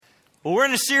Well, we're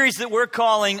in a series that we're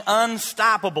calling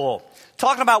Unstoppable,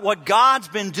 talking about what God's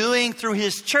been doing through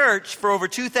His church for over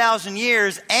 2,000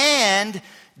 years and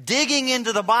digging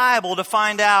into the Bible to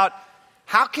find out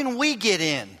how can we get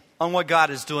in on what God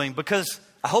is doing, because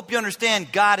I hope you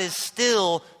understand God is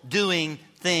still doing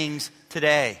things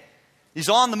today. He's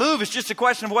on the move. It's just a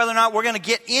question of whether or not we're going to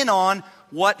get in on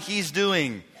what He's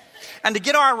doing. And to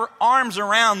get our arms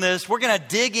around this, we're going to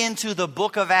dig into the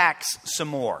book of Acts some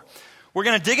more. We're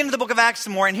going to dig into the book of Acts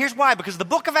some more, and here's why. Because the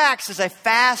book of Acts is a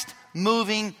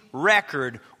fast-moving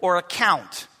record or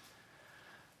account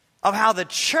of how the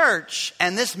church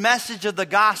and this message of the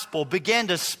gospel began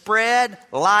to spread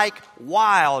like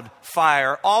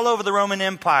wildfire all over the Roman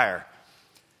Empire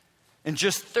in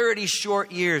just 30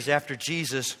 short years after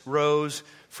Jesus rose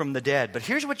from the dead. But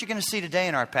here's what you're going to see today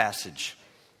in our passage.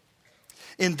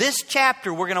 In this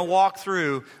chapter, we're going to walk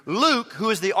through Luke, who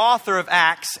is the author of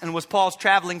Acts and was Paul's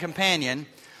traveling companion.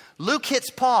 Luke hits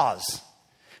pause.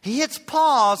 He hits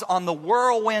pause on the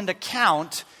whirlwind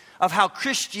account of how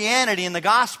Christianity and the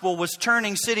gospel was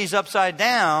turning cities upside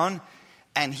down,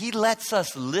 and he lets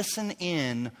us listen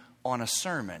in on a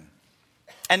sermon.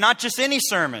 And not just any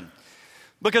sermon,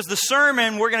 because the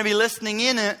sermon we're going to be listening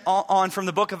in on from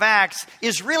the book of Acts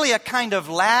is really a kind of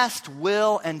last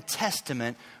will and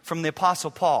testament from the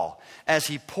Apostle Paul as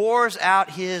he pours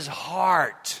out his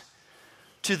heart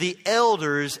to the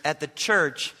elders at the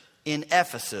church in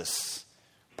Ephesus.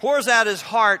 Pours out his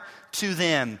heart to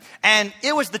them. And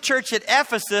it was the church at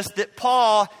Ephesus that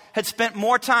Paul had spent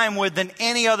more time with than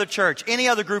any other church, any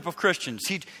other group of Christians.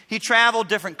 He traveled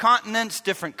different continents,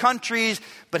 different countries,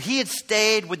 but he had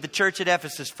stayed with the church at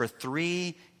Ephesus for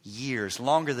 3 years,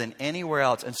 longer than anywhere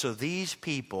else. And so these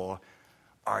people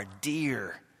are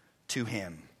dear to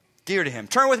him. Dear to him.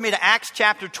 Turn with me to Acts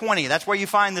chapter 20. That's where you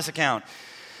find this account.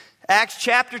 Acts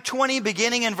chapter 20,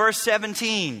 beginning in verse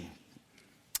 17.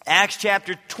 Acts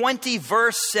chapter 20,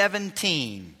 verse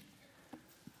 17.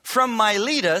 From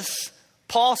Miletus,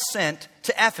 Paul sent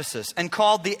to Ephesus and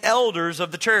called the elders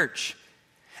of the church.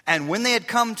 And when they had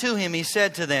come to him, he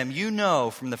said to them, "You know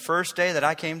from the first day that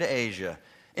I came to Asia,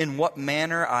 in what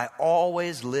manner I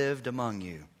always lived among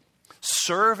you,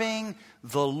 serving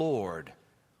the Lord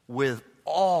with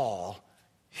all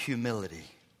humility,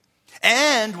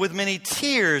 and with many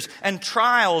tears and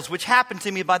trials which happened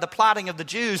to me by the plotting of the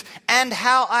Jews, and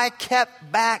how I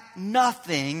kept back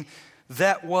nothing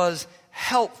that was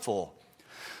helpful,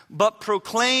 but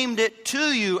proclaimed it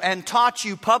to you and taught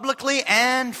you publicly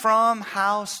and from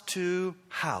house to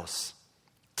house,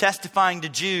 testifying to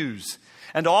Jews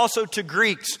and also to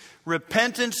Greeks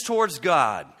repentance towards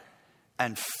God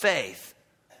and faith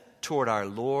toward our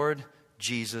Lord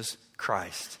Jesus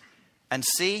Christ. And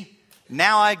see,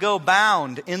 now I go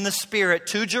bound in the Spirit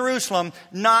to Jerusalem,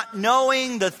 not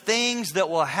knowing the things that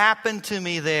will happen to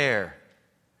me there,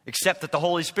 except that the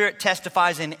Holy Spirit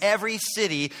testifies in every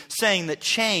city, saying that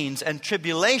chains and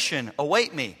tribulation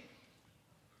await me.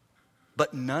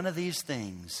 But none of these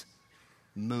things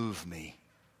move me,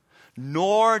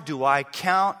 nor do I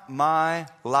count my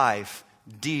life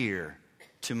dear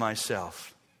to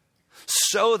myself,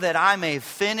 so that I may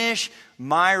finish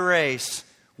my race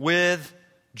with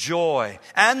joy,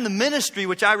 and the ministry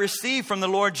which I received from the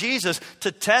Lord Jesus,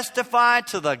 to testify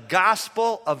to the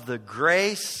gospel of the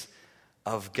grace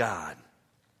of God.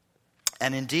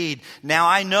 And indeed, now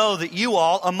I know that you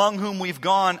all, among whom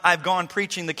I've gone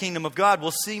preaching the kingdom of God,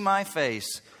 will see my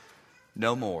face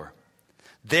no more.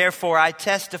 Therefore I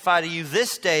testify to you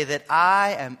this day that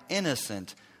I am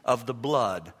innocent of the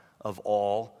blood of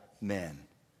all men.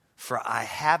 For I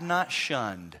have not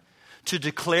shunned to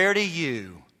declare to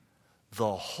you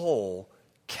the whole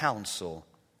counsel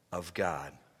of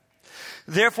God.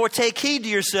 Therefore take heed to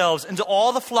yourselves and to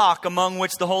all the flock among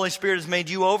which the Holy Spirit has made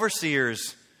you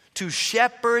overseers, to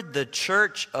shepherd the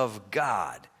church of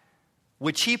God,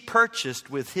 which He purchased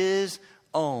with His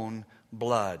own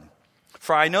blood.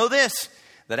 For I know this,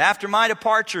 that after my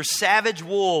departure, savage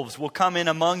wolves will come in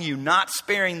among you, not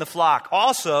sparing the flock.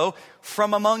 Also,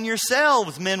 from among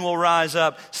yourselves men will rise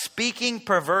up, speaking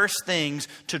perverse things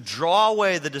to draw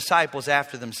away the disciples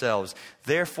after themselves.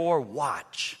 Therefore,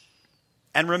 watch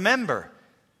and remember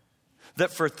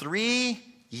that for 3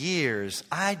 years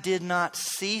I did not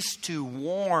cease to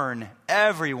warn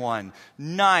everyone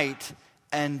night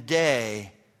and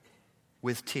day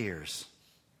with tears.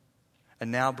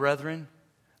 And now, brethren,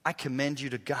 I commend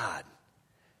you to God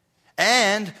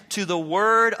and to the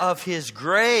word of His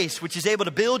grace, which is able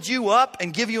to build you up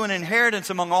and give you an inheritance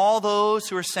among all those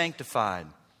who are sanctified.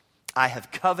 I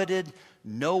have coveted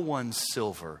no one's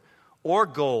silver or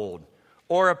gold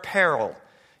or apparel.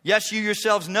 Yes, you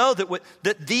yourselves know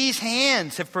that these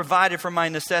hands have provided for my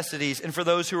necessities and for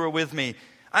those who are with me.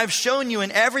 I've shown you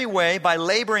in every way by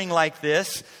laboring like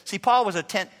this. See, Paul was a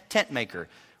tent maker.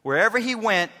 Wherever he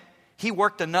went, he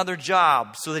worked another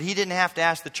job so that he didn't have to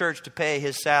ask the church to pay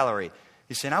his salary.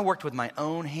 He's saying, I worked with my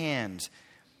own hands.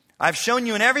 I've shown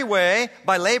you in every way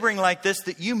by laboring like this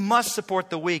that you must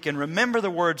support the weak. And remember the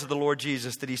words of the Lord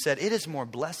Jesus that he said, it is more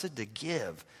blessed to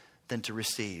give than to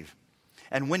receive.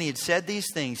 And when he had said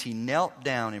these things, he knelt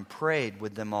down and prayed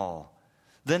with them all.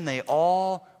 Then they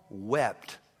all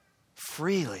wept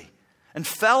freely and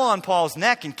fell on Paul's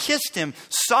neck and kissed him,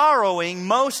 sorrowing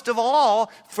most of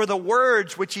all for the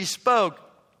words which he spoke,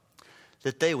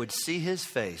 that they would see his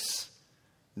face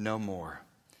no more.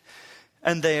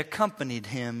 And they accompanied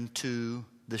him to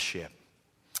the ship.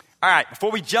 All right, before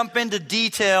we jump into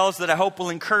details that I hope will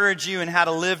encourage you in how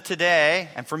to live today,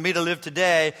 and for me to live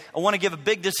today, I want to give a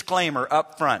big disclaimer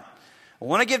up front. I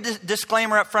want to give this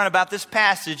disclaimer up front about this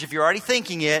passage, if you're already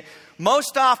thinking it.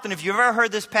 Most often, if you've ever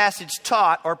heard this passage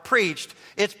taught or preached,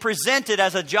 it's presented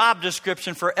as a job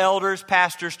description for elders,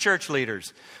 pastors, church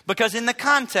leaders. Because in the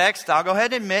context, I'll go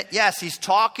ahead and admit, yes, he's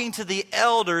talking to the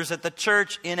elders at the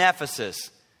church in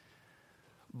Ephesus.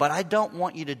 But I don't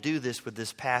want you to do this with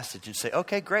this passage and say,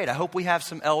 okay, great. I hope we have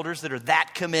some elders that are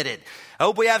that committed. I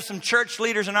hope we have some church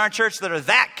leaders in our church that are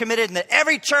that committed and that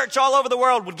every church all over the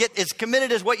world would get as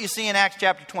committed as what you see in Acts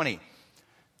chapter 20.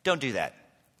 Don't do that.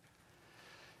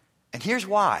 And here's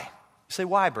why. You say,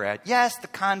 why, Brad? Yes, the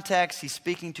context, he's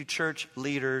speaking to church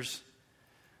leaders.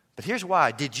 But here's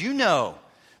why. Did you know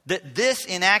that this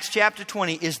in Acts chapter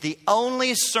 20 is the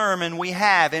only sermon we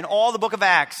have in all the book of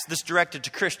Acts that's directed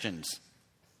to Christians?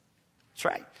 That's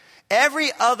right. Every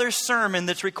other sermon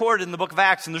that's recorded in the book of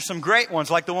Acts, and there's some great ones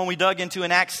like the one we dug into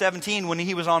in Acts 17 when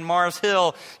he was on Mars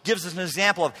Hill, gives us an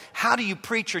example of how do you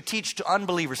preach or teach to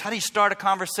unbelievers? How do you start a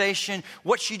conversation?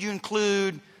 What should you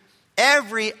include?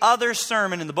 Every other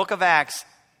sermon in the book of Acts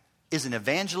is an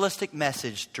evangelistic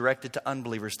message directed to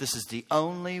unbelievers. This is the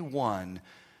only one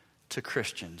to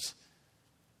Christians.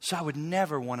 So I would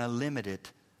never want to limit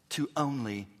it to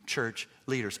only church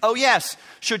leaders. Oh yes,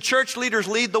 should church leaders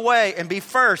lead the way and be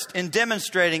first in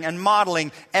demonstrating and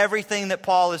modeling everything that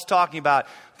Paul is talking about.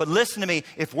 But listen to me,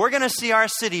 if we're going to see our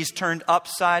cities turned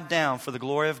upside down for the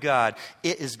glory of God,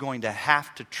 it is going to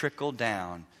have to trickle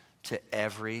down to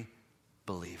every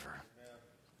believer.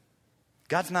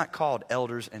 God's not called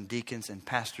elders and deacons and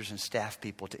pastors and staff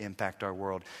people to impact our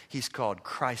world. He's called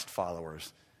Christ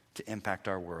followers to impact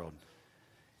our world.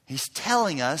 He's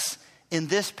telling us in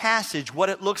this passage what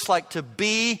it looks like to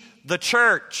be the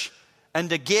church and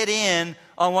to get in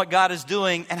on what God is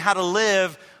doing and how to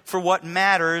live for what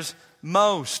matters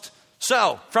most.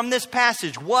 So, from this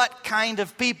passage, what kind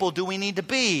of people do we need to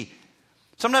be?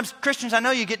 Sometimes Christians, I know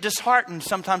you get disheartened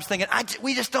sometimes thinking,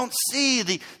 we just don't see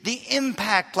the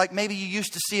impact like maybe you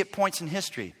used to see at points in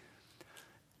history.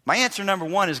 My answer number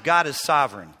one is God is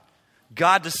sovereign.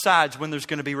 God decides when there's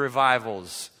going to be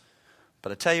revivals.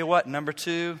 But I tell you what, number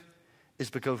two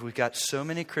is because we've got so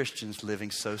many Christians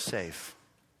living so safe.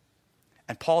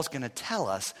 And Paul's going to tell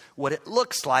us what it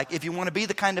looks like if you want to be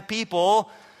the kind of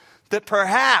people that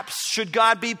perhaps, should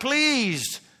God be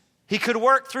pleased, he could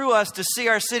work through us to see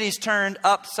our cities turned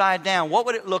upside down. What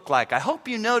would it look like? I hope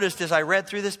you noticed as I read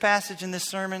through this passage in this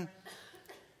sermon,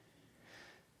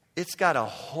 it's got a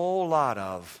whole lot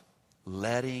of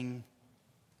letting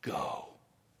go.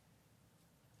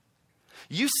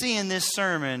 You see in this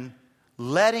sermon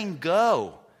letting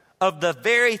go of the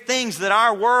very things that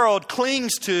our world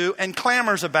clings to and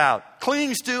clamors about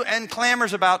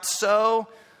so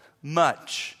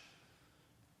much.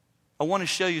 I want to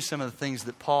show you some of the things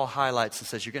that Paul highlights and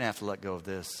says, you're going to have to let go of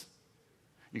this.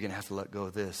 You're going to have to let go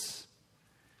of this.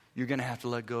 You're going to have to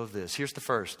let go of this. Here's the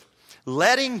first.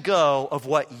 Letting go of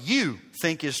what you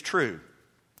think is true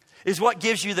is what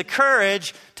gives you the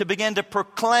courage to begin to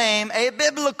proclaim a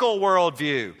biblical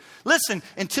worldview. Listen,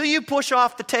 until you push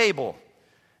off the table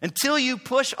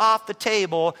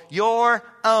your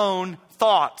own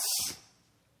thoughts,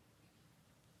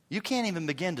 you can't even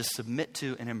begin to submit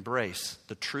to and embrace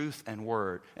the truth and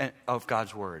word of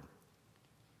God's word.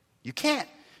 You can't.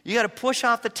 You got to push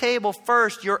off the table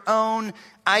first your own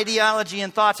ideology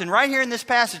and thoughts. And right here in this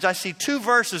passage, I see two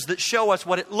verses that show us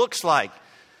what it looks like.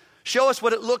 Show us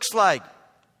what it looks like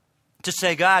to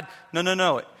say, God,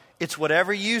 no. It's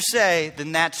whatever you say,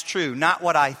 then that's true. Not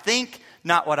what I think,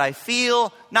 not what I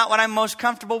feel, not what I'm most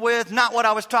comfortable with, not what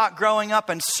I was taught growing up,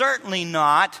 and certainly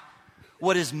not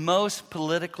what is most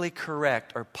politically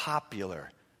correct or popular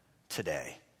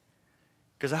today.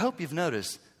 Because I hope you've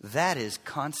noticed that is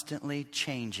constantly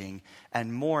changing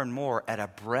and more at a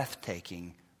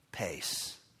breathtaking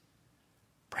pace.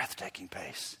 Breathtaking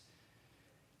pace.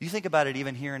 You think about it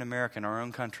even here in America, in our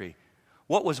own country.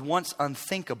 What was once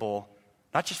unthinkable,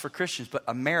 not just for Christians, but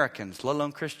Americans, let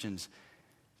alone Christians,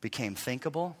 became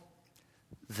thinkable,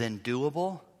 then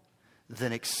doable,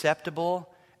 then acceptable,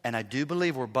 and I do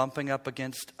believe we're bumping up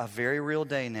against a very real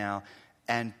day now,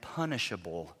 and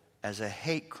punishable as a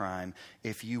hate crime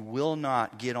if you will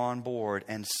not get on board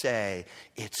and say,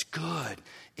 it's good,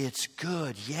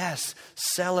 yes,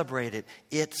 celebrate it,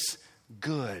 it's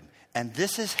good. And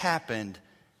this has happened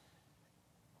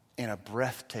in a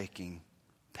breathtaking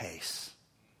pace.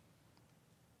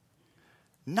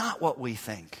 Not what we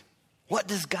think. What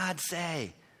does God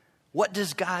say? What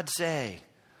does God say?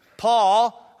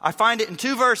 Paul, I find it in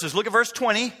 2 verses. Look at verse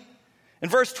 20. In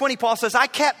verse 20, Paul says, I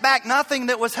kept back nothing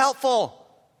that was helpful,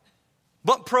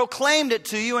 but proclaimed it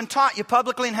to you and taught you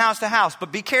publicly and house to house.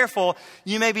 But be careful.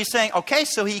 You may be saying, okay,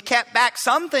 so he kept back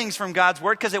some things from God's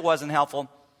word because it wasn't helpful.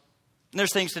 And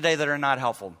there's things today that are not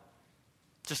helpful.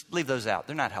 Just leave those out.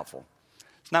 They're not helpful.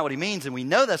 It's not what he means, and we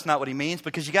know that's not what he means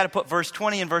because you got to put verse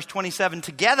 20 and verse 27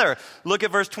 together. Look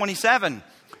at verse 27.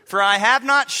 For I have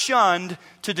not shunned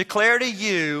to declare to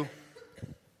you,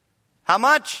 how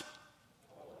much?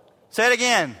 Say it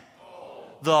again.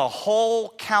 The whole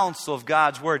counsel of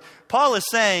God's word. Paul is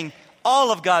saying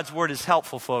all of God's word is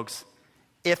helpful, folks.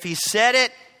 If he said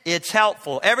it, it's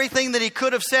helpful. Everything that he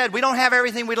could have said, we don't have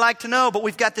everything we'd like to know, but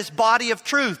we've got this body of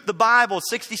truth, the Bible,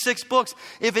 66 books.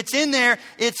 If it's in there,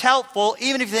 it's helpful,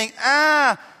 even if you think,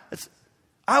 I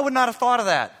would not have thought of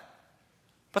that.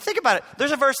 But think about it.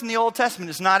 There's a verse in the Old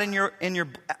Testament. It's not in your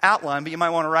outline, but you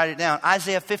might want to write it down.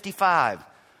 Isaiah 55,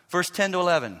 verse 10 to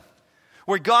 11,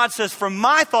 where God says, for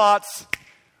my thoughts,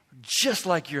 just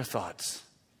like your thoughts.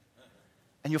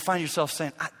 And you'll find yourself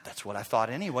saying, that's what I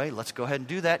thought anyway. Let's go ahead and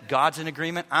do that. God's in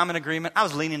agreement. I'm in agreement. I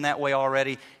was leaning that way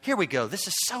already. Here we go. This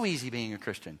is so easy being a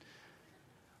Christian.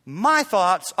 My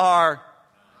thoughts are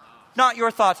not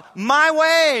your thoughts. My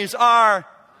ways are.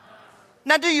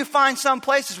 Now, do you find some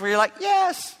places where you're like,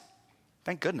 yes,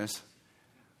 thank goodness.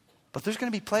 But there's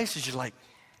going to be places you're like,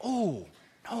 oh,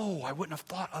 no, I wouldn't have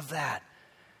thought of that.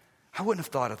 I wouldn't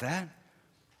have thought of that.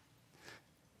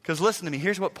 Because listen to me,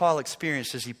 here's what Paul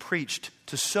experienced as he preached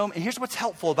to so many. And here's what's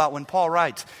helpful about when Paul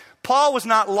writes. Paul was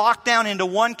not locked down into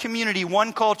one community,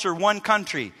 one culture, one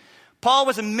country. Paul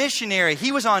was a missionary.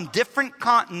 He was on different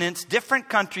continents, different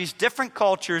countries, different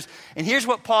cultures. And here's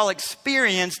what Paul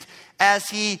experienced as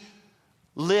he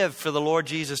lived for the Lord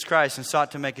Jesus Christ and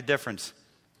sought to make a difference.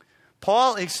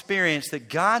 Paul experienced that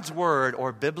God's word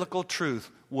or biblical truth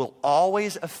will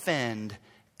always offend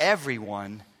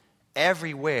everyone,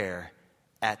 everywhere,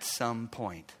 at some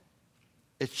point.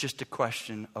 It's just a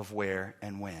question of where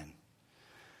and when.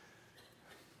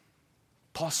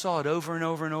 Paul saw it over and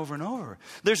over and over and over.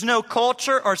 There's no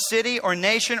culture or city or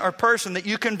nation or person that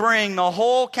you can bring the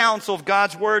whole counsel of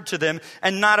God's word to them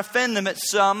and not offend them at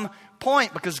some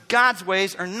point, because God's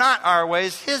ways are not our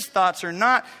ways. His thoughts are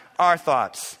not our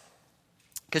thoughts.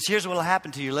 Because here's what will happen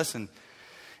to you. Listen,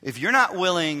 if you're not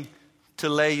willing to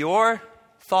lay your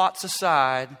thoughts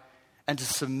aside and to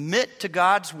submit to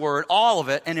God's word, all of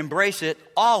it, and embrace it,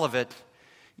 all of it,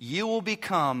 you will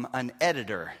become an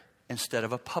editor instead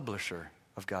of a publisher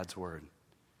of God's word.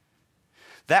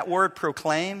 That word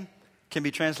proclaim can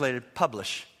be translated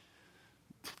publish.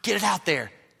 Get it out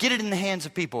there. Get it in the hands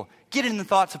of people. Get it in the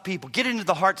thoughts of people. Get it into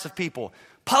the hearts of people.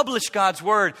 Publish God's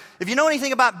word. If you know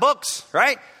anything about books,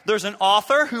 right? There's an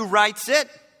author who writes it.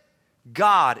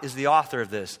 God is the author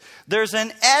of this. There's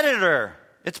an editor.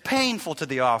 It's painful to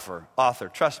the author.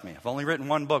 Trust me. I've only written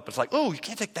one book, but it's like, oh, you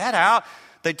can't take that out.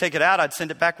 They'd take it out. I'd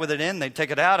send it back with it in. They'd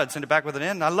take it out. I'd send it back with it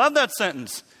in. I love that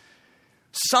sentence.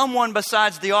 Someone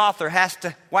besides the author has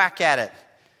to whack at it.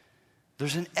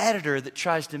 There's an editor that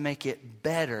tries to make it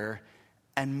better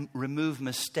and remove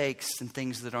mistakes and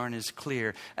things that aren't as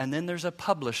clear. And then there's a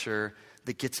publisher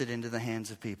that gets it into the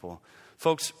hands of people.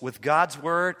 Folks, with God's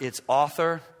word, it's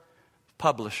author,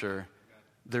 publisher.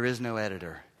 There is no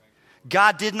editor.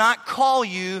 God did not call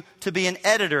you to be an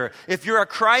editor. If you're a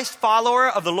Christ follower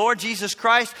of the Lord Jesus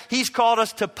Christ, He's called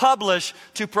us to publish,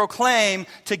 to proclaim,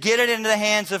 to get it into the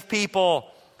hands of people.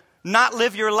 Not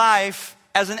live your life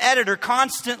as an editor,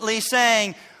 constantly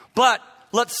saying, but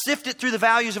let's sift it through the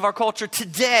values of our culture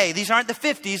today. These aren't the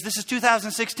 50s. This is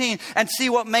 2016. And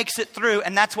see what makes it through.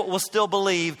 And that's what we'll still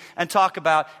believe and talk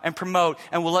about and promote.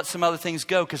 And we'll let some other things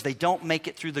go because they don't make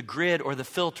it through the grid or the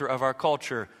filter of our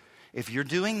culture. If you're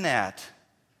doing that,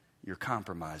 you're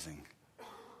compromising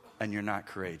and you're not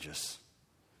courageous.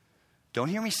 Don't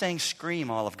hear me saying scream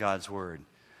all of God's word.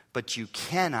 but you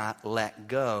cannot let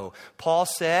go. Paul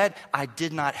said, I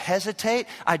did not hesitate.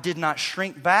 I did not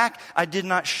shrink back. I did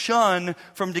not shun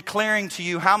from declaring to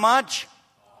you how much?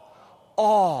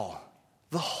 All.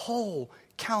 The whole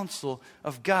counsel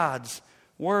of God's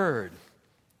word.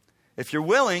 If you're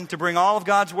willing to bring all of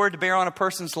God's word to bear on a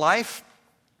person's life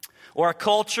or a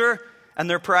culture and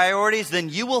their priorities, then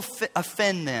you will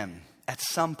offend them at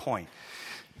some point.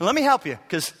 Now, let me help you,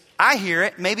 because I hear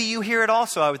it. Maybe you hear it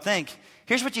also, I would think.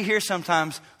 Here's what you hear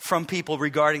sometimes from people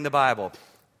regarding the Bible.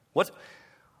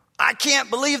 I can't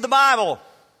believe the Bible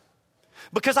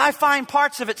because I find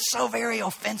parts of it so very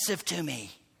offensive to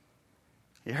me.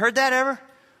 You heard that ever?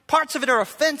 Parts of it are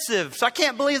offensive, so I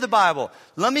can't believe the Bible.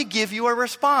 Let me give you a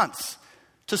response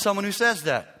to someone who says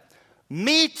that.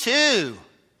 Me too.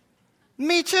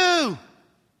 Me too.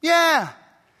 Yeah.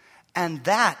 And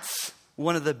that's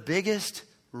one of the biggest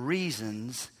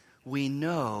reasons we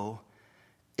know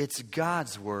it's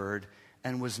God's word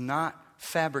and was not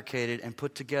fabricated and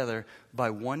put together by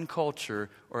one culture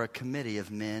or a committee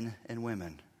of men and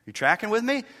women. You tracking with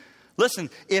me? Listen,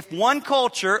 if one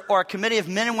culture or a committee of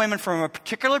men and women from a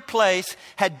particular place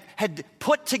had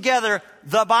put together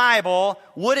the Bible,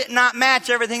 would it not match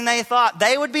everything they thought?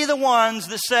 They would be the ones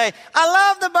that say, I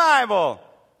love the Bible.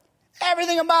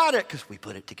 Everything about it, because we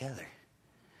put it together.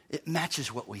 It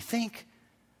matches what we think.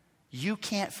 You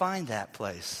can't find that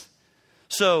place.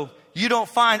 So you don't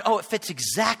find, it fits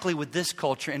exactly with this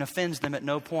culture and offends them at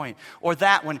no point. Or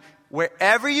that one.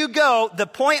 Wherever you go, the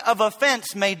point of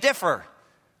offense may differ.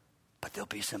 But there'll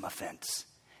be some offense.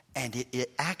 And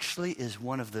it actually is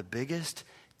one of the biggest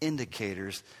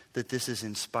indicators that this is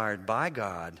inspired by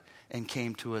God and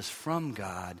came to us from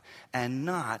God and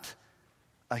not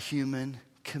a human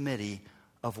committee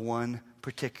of one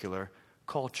particular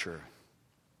culture.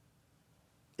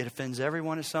 It offends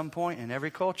everyone at some point in every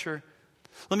culture.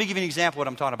 Let me give you an example of what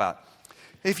I'm talking about.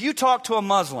 If you talk to a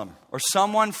Muslim or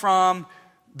someone from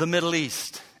the Middle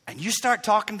East and you start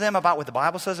talking to them about what the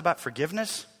Bible says about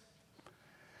forgiveness,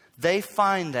 they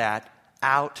find that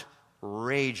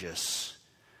outrageous.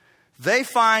 They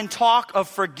find talk of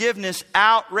forgiveness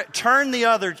turn the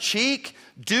other cheek,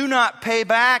 do not pay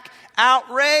back,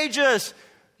 outrageous,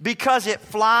 because it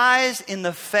flies in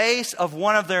the face of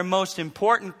one of their most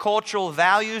important cultural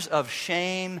values of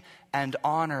shame and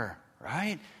honor.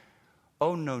 Right?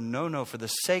 Oh, no, for the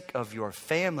sake of your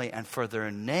family and for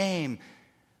their name.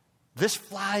 This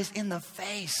flies in the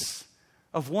face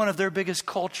of one of their biggest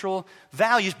cultural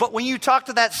values. But when you talk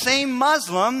to that same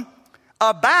Muslim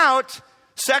about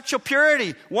sexual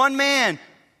purity, one man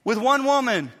with one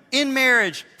woman in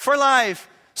marriage for life,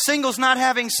 singles not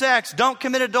having sex, don't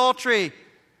commit adultery,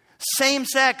 same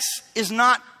sex is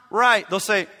not right. They'll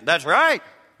say, that's right.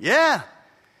 Yeah.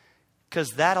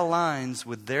 Because that aligns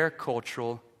with their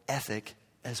cultural ethic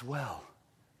as well.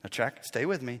 Now stay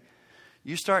with me.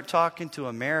 You start talking to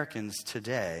Americans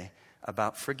today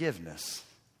about forgiveness.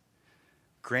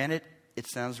 Granted, it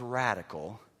sounds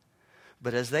radical,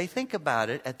 but as they think about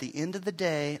it, at the end of the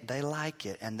day, they like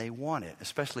it and they want it,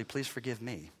 especially please forgive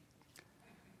me.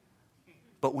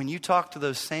 But when you talk to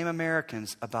those same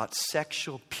Americans about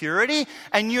sexual purity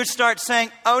and you start saying,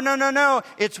 oh, no,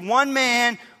 it's one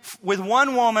man with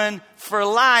one woman for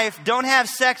life. Don't have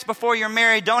sex before you're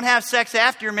married. Don't have sex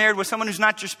after you're married with someone who's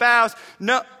not your spouse.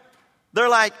 No, they're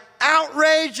like,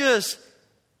 outrageous.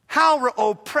 How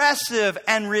oppressive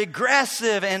and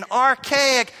regressive and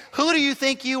archaic. Who do you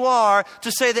think you are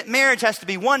to say that marriage has to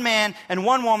be one man and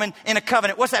one woman in a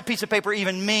covenant? What's that piece of paper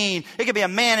even mean? It could be a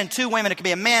man and two women. It could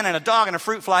be a man and a dog and a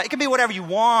fruit fly. It could be whatever you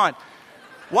want.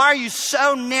 Why are you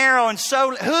so narrow and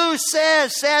so... Who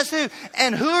says who?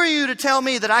 And who are you to tell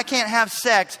me that I can't have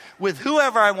sex with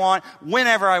whoever I want,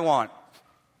 whenever I want?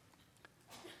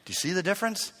 Do you see the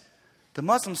difference? The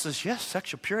Muslim says, yes,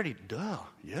 sexual purity. Duh,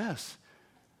 yes.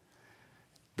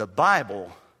 The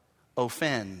Bible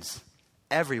offends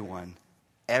everyone,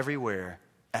 everywhere,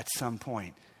 at some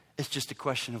point. It's just a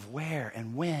question of where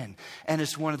and when. And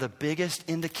it's one of the biggest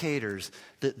indicators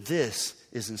that this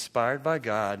is inspired by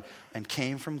God and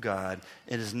came from God.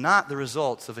 It is not the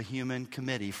results of a human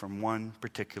committee from one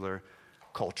particular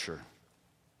culture.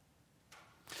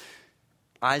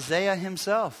 Isaiah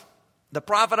himself, the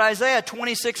prophet Isaiah,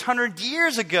 2,600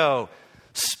 years ago,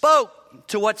 spoke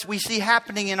to what we see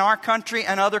happening in our country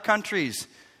and other countries.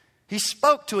 He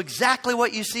spoke to exactly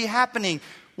what you see happening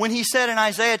when he said in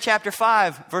Isaiah chapter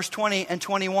 5, verse 20 and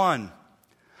 21,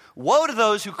 woe to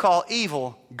those who call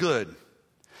evil good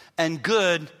and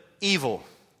good evil,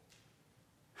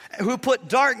 who put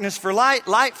darkness for light,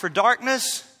 light for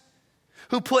darkness,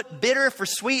 who put bitter for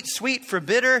sweet, sweet for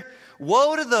bitter.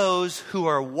 Woe to those who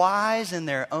are wise in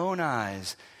their own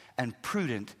eyes and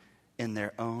prudent in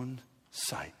their own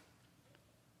sight.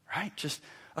 Right? Just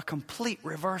a complete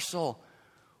reversal.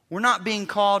 We're not being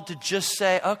called to just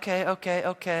say,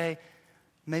 okay,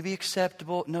 maybe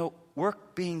acceptable. No, we're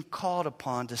being called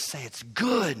upon to say it's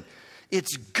good.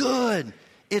 It's good.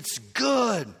 It's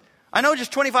good. I know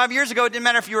just 25 years ago, it didn't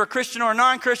matter if you were a Christian or a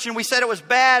non-Christian. We said it was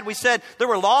bad. We said there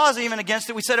were laws even against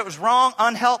it. We said it was wrong,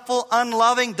 unhelpful,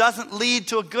 unloving, doesn't lead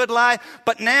to a good life.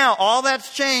 But now all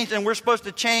that's changed, and we're supposed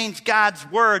to change God's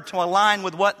word to align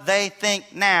with what they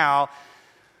think now.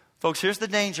 Folks, here's the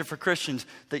danger for Christians,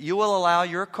 that you will allow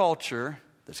your culture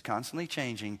that's constantly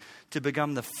changing to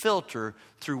become the filter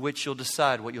through which you'll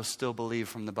decide what you'll still believe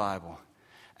from the Bible.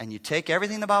 And you take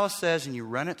everything the Bible says and you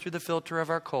run it through the filter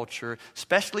of our culture,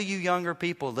 especially you younger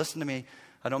people. Listen to me.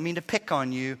 I don't mean to pick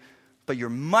on you, but you're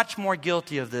much more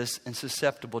guilty of this and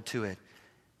susceptible to it.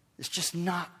 It's just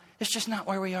not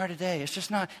where we are today. It's just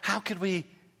not. How could we?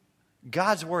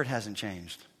 God's word hasn't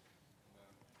changed.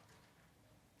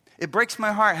 It breaks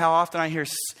my heart how often I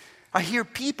hear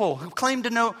people who claim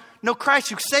to know Christ,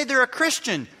 who say they're a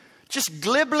Christian, just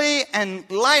glibly and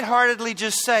lightheartedly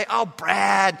just say, oh,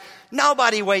 Brad,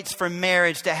 nobody waits for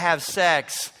marriage to have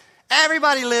sex.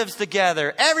 Everybody lives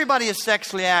together. Everybody is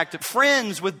sexually active.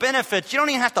 Friends with benefits. You don't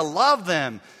even have to love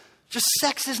them. Just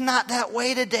sex is not that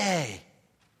way today.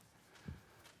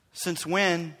 Since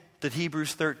when did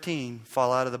Hebrews 13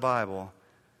 fall out of the Bible?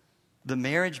 The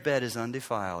marriage bed is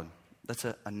undefiled. That's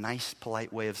a nice,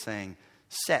 polite way of saying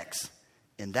sex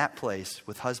in that place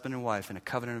with husband and wife in a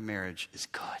covenant of marriage is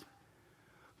good.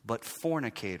 But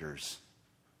fornicators,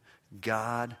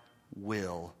 God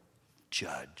will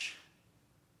judge.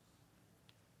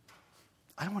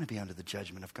 I don't want to be under the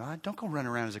judgment of God. Don't go run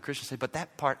around as a Christian and say, but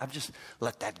that part, I've just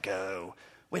let that go.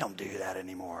 We don't do that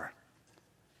anymore.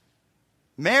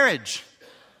 Marriage.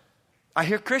 I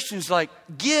hear Christians like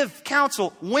give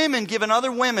counsel, women giving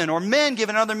other women or men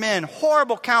giving other men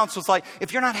horrible counsels like,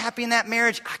 if you're not happy in that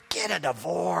marriage, get a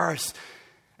divorce.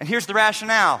 And here's the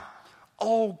rationale.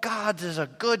 Oh, God is a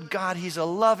good God. He's a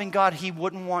loving God. He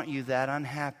wouldn't want you that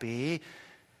unhappy.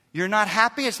 You're not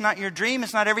happy. It's not your dream.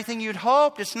 It's not everything you'd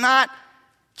hoped. It's not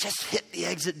just hit the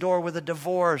exit door with a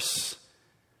divorce.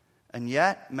 And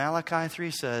yet, Malachi 3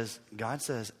 says, God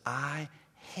says, I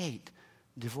hate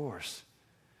divorce.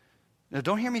 Now,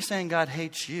 don't hear me saying God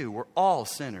hates you. We're all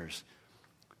sinners.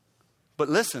 But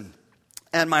listen,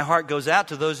 and my heart goes out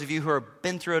to those of you who have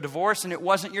been through a divorce and it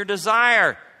wasn't your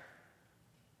desire.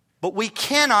 But we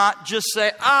cannot just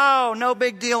say, oh, no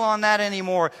big deal on that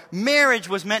anymore. Marriage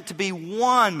was meant to be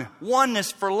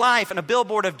oneness for life, and a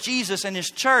billboard of Jesus and His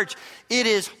church. It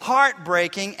is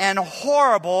heartbreaking and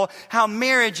horrible how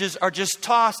marriages are just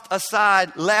tossed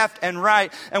aside left and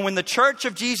right. And when the church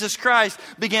of Jesus Christ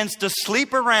begins to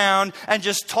sleep around and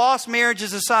just toss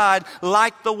marriages aside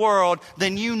like the world,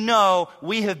 then you know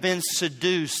we have been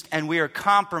seduced and we are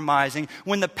compromising.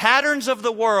 When the patterns of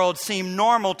the world seem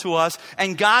normal to us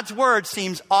and God's word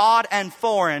seems odd and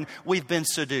foreign, we've been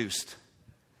seduced.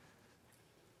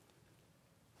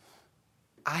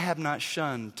 I have not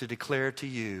shunned to declare to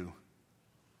you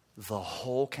the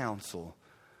whole counsel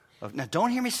of. Now,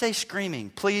 don't hear me say screaming.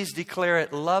 Please declare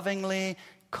it lovingly,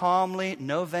 calmly,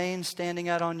 no veins standing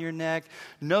out on your neck,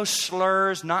 no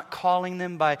slurs, not calling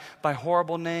them by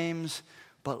horrible names,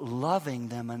 but loving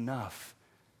them enough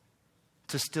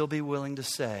to still be willing to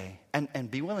say,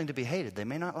 and be willing to be hated. They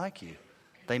may not like you.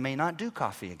 They may not do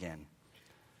coffee again.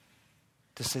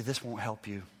 To say, this won't help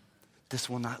you. This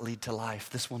will not lead to life.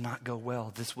 This will not go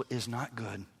well. This is not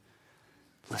good.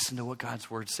 Listen to what God's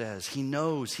word says. He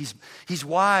knows. He's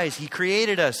wise. He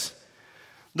created us.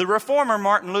 The reformer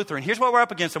Martin Luther, and here's what we're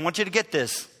up against. I want you to get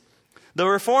this. The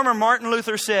reformer Martin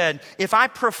Luther said, if I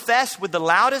profess with the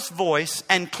loudest voice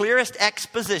and clearest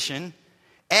exposition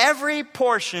every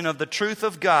portion of the truth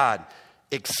of God,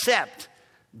 except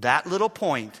that little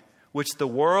point which the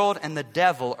world and the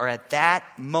devil are at that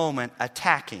moment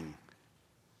attacking,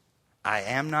 I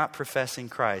am not professing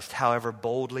Christ, however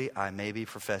boldly I may be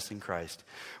professing Christ.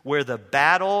 Where the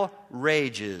battle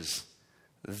rages,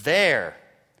 there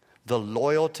the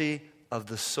loyalty of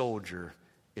the soldier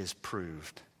is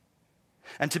proved.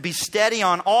 And to be steady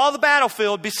on all the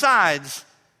battlefield besides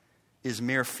is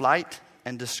mere flight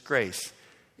and disgrace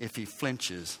if he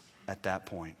flinches at that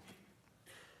point.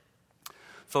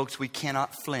 Folks, we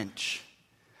cannot flinch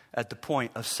at the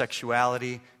point of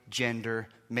sexuality, gender,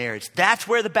 marriage. That's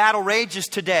where the battle rages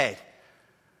today.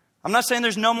 I'm not saying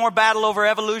there's no more battle over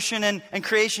evolution and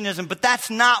creationism, but that's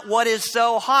not what is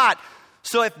so hot.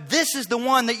 So if this is the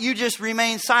one that you just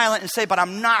remain silent and say, but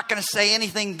I'm not going to say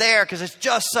anything there because it's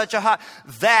just such a hot,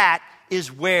 that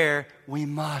is where we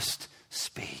must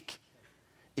speak.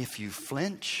 If you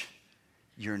flinch,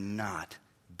 you're not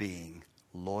being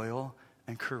loyal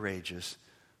and courageous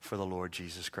for the Lord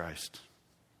Jesus Christ.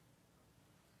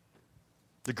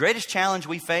 The greatest challenge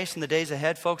we face in the days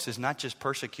ahead, folks, is not just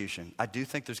persecution. I do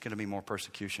think there's going to be more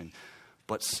persecution,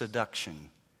 but seduction.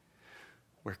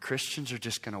 Where Christians are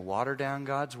just going to water down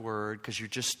God's word because you're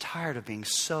just tired of being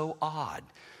so odd,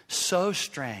 so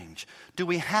strange. Do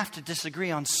we have to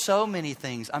disagree on so many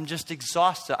things? I'm just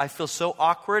exhausted. I feel so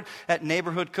awkward at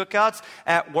neighborhood cookouts,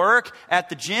 at work, at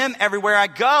the gym, everywhere I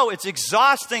go. It's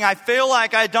exhausting. I feel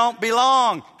like I don't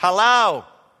belong. Hello.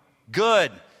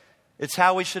 Good. It's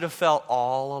how we should have felt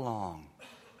all along.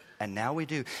 And now we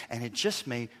do. And it just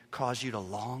may cause you to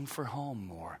long for home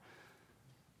more.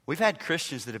 We've had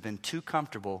Christians that have been too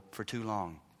comfortable for too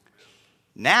long.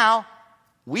 Now,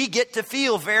 we get to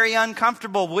feel very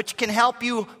uncomfortable, which can help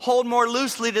you hold more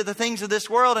loosely to the things of this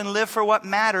world and live for what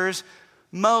matters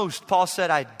most. Paul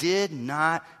said, I did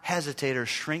not hesitate or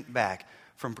shrink back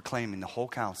from proclaiming the whole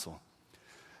counsel.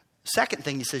 Second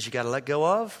thing he says you got to let go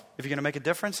of if you're going to make a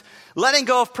difference. Letting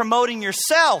go of promoting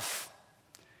yourself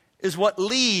is what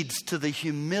leads to the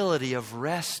humility of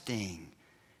resting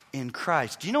in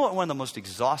Christ. Do you know what one of the most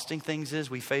exhausting things is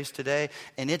we face today?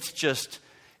 And it's just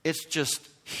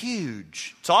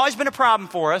huge. It's always been a problem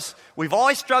for us. We've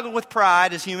always struggled with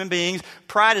pride as human beings.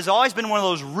 Pride has always been one of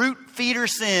those root feeder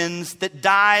sins that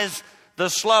dies the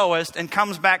slowest and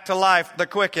comes back to life the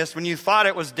quickest when you thought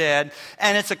it was dead.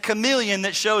 And it's a chameleon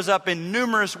that shows up in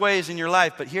numerous ways in your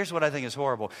life. But here's what I think is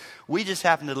horrible. We just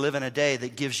happen to live in a day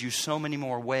that gives you so many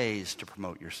more ways to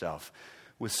promote yourself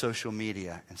with social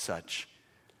media and such.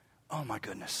 Oh my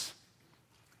goodness.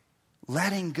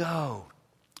 Letting go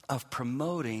of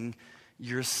promoting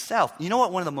yourself. You know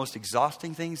what one of the most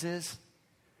exhausting things is?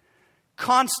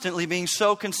 Constantly being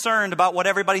so concerned about what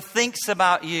everybody thinks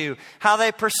about you, how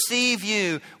they perceive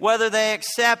you, whether they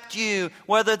accept you,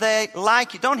 whether they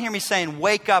like you. Don't hear me saying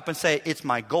wake up and say, it's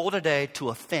my goal today to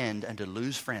offend and to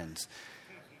lose friends.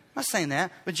 I'm not saying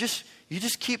that, but you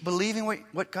just keep believing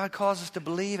what God calls us to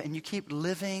believe, and you keep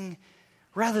living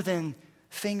rather than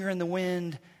finger in the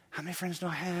wind. How many friends do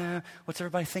I have? What's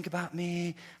everybody think about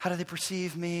me? How do they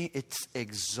perceive me? It's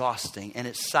exhausting, and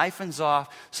it siphons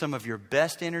off some of your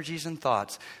best energies and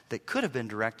thoughts that could have been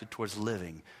directed towards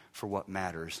living for what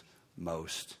matters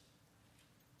most.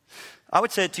 I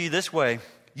would say it to you this way.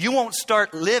 You won't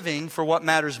start living for what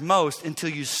matters most until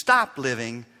you stop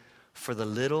living for the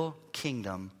little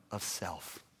kingdom of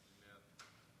self.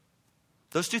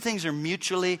 Those two things are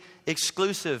mutually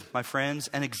exclusive, my friends,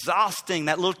 and exhausting.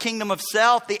 That little kingdom of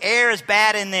self, the air is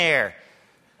bad in there.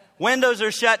 Windows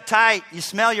are shut tight. You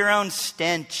smell your own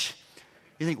stench.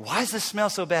 You think, why does this smell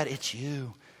so bad? It's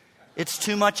you. It's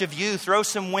too much of you. Throw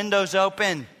some windows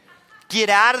open. Get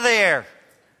out of there.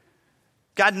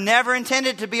 God never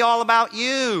intended it to be all about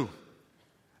you.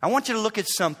 I want you to look at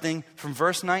something from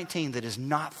verse 19 that is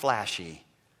not flashy,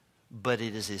 but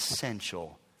it is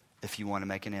essential if you want to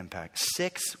make an impact.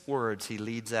 6 words he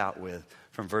leads out with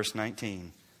from verse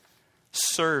 19.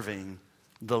 Serving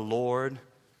the Lord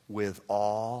with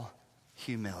all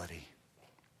humility.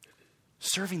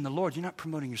 Serving the Lord. You're not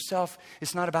promoting yourself.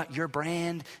 It's not about your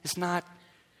brand. It's not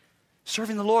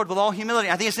serving the Lord with all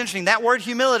humility. I think it's interesting. That word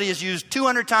humility is used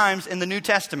 200 times in the New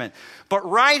Testament. But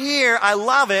right here, I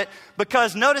love it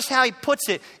because notice how he puts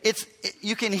it.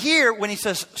 You can hear when he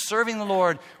says serving the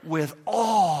Lord with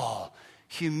all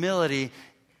humility,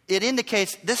 it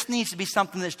indicates this needs to be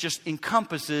something that just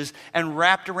encompasses and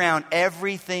wrapped around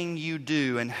everything you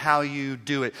do and how you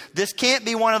do it. This can't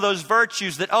be one of those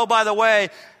virtues that, oh, by the way,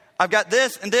 I've got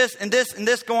this and this and this and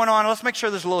this going on. Let's make sure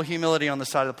there's a little humility on the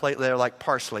side of the plate there, like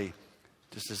parsley,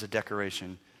 just as a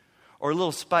decoration. Or a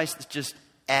little spice that's just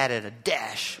added a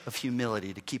dash of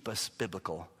humility to keep us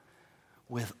biblical.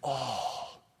 With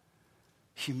all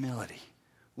humility.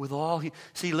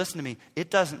 See, listen to me. It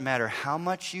doesn't matter how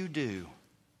much you do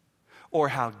or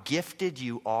how gifted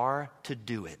you are to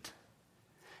do it.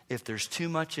 If there's too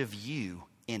much of you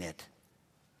in it,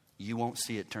 you won't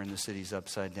see it turn the cities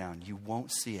upside down. You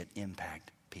won't see it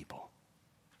impact people.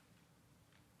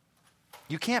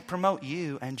 You can't promote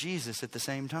you and Jesus at the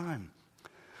same time.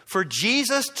 For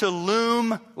Jesus to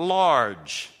loom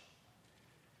large,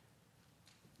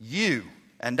 you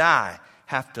and I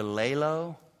have to lay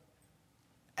low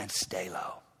and stay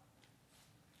low.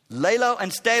 Lay low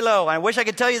and stay low. I wish I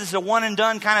could tell you this is a one and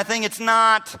done kind of thing. It's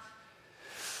not.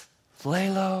 Lay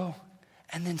low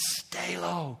and then stay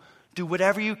low. Do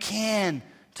whatever you can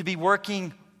to be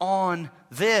working on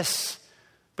this.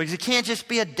 Because it can't just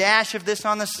be a dash of this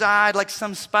on the side like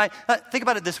some spice. Think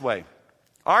about it this way.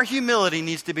 Our humility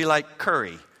needs to be like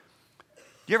curry.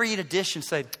 You ever eat a dish and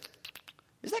say,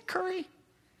 Is that curry? Is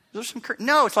there some curry?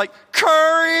 No, it's like,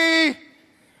 curry!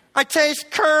 I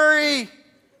taste curry!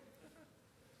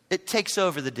 It takes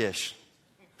over the dish.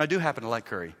 I do happen to like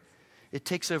curry. It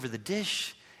takes over the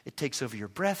dish. It takes over your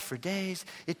breath for days.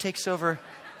 It takes over...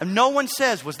 And no one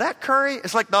says, was that curry?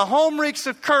 It's like the home reeks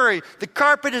of curry. The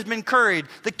carpet has been curried.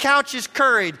 The couch is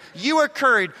curried. You are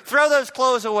curried. Throw those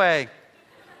clothes away.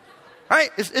 Right?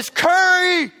 It's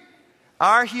curry.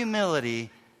 Our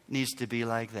humility needs to be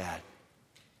like that.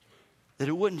 That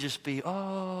it wouldn't just be,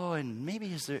 oh, and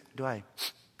maybe do I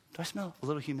smell a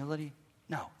little humility?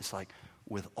 No, it's like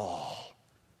with all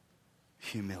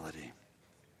humility.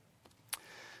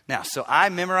 Now, so I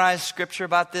memorized scripture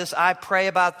about this. I pray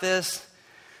about this.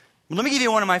 Let me give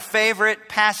you one of my favorite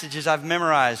passages I've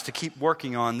memorized to keep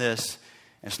working on this.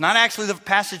 It's not actually the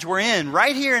passage we're in.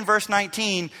 Right here in verse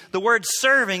 19, the word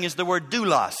serving is the word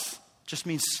doulos. It just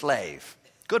means slave.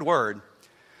 Good word.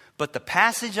 But the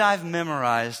passage I've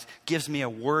memorized gives me a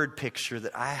word picture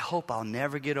that I hope I'll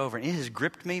never get over. And it has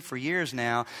gripped me for years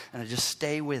now, and I just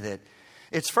stay with it.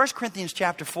 It's 1 Corinthians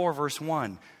chapter 4, verse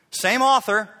 1. Same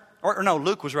author. Or no,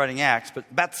 Luke was writing Acts, but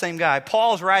about the same guy.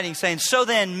 Paul's writing saying, so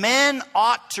then men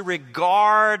ought to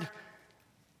regard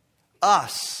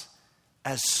us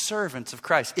as servants of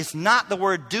Christ. It's not the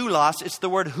word doulos, it's the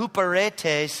word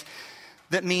huperetes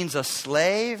that means a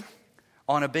slave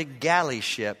on a big galley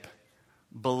ship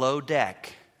below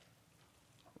deck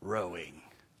rowing.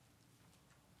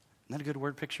 Isn't that a good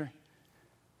word picture?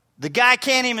 The guy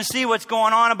can't even see what's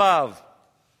going on above.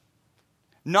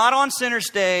 Not on center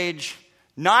stage.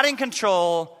 Not in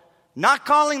control, not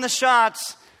calling the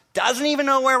shots, doesn't even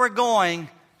know where we're going,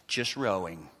 just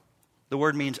rowing. The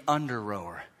word means under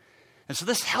rower. And so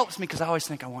this helps me because I always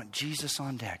think I want Jesus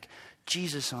on deck,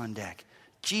 Jesus on deck,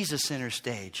 Jesus center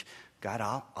stage. God,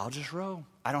 I'll just row.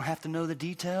 I don't have to know the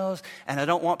details, and I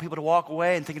don't want people to walk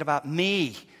away and thinking about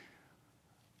me.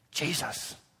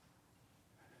 Jesus.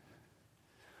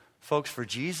 Folks, for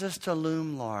Jesus to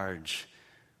loom large,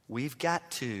 we've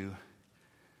got to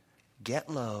get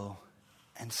low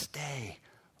and stay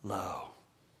low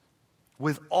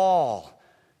with all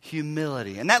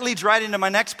humility. And that leads right into my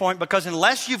next point, because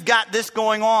unless you've got this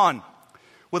going on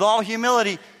with all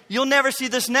humility, you'll never see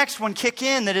this next one kick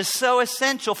in that is so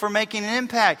essential for making an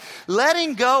impact.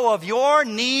 Letting go of your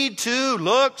need to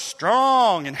look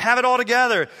strong and have it all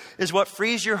together is what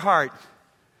frees your heart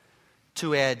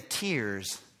to add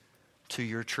tears to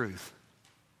your truth.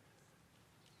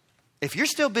 If you're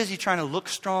still busy trying to look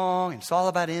strong, and it's all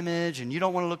about image, and you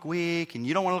don't want to look weak, and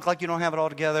you don't want to look like you don't have it all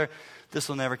together, this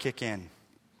will never kick in.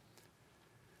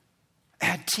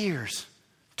 Add tears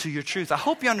to your truth. I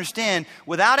hope you understand,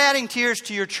 without adding tears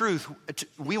to your truth,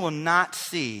 we will not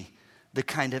see the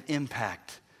kind of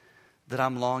impact that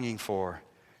I'm longing for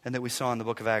and that we saw in the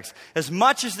book of Acts. As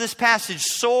much as this passage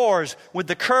soars with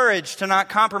the courage to not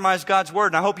compromise God's word,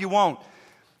 and I hope you won't,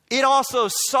 it also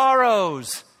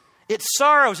sorrows. It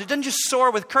sorrows. It doesn't just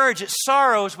soar with courage. It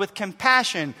sorrows with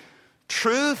compassion,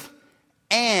 truth,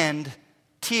 and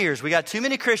tears. We got too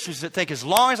many Christians that think as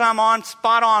long as I'm on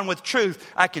spot on with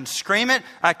truth, I can scream it,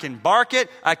 I can bark it,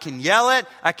 I can yell it,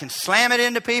 I can slam it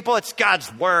into people. It's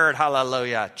God's word,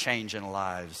 hallelujah, changing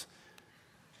lives.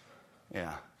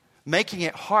 Yeah. Making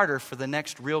it harder for the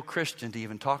next real Christian to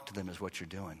even talk to them is what you're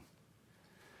doing.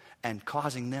 And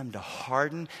causing them to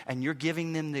harden, and you're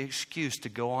giving them the excuse to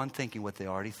go on thinking what they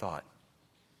already thought.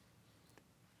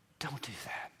 Don't do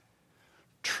that.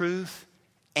 Truth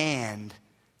and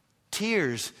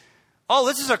tears. Oh,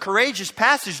 this is a courageous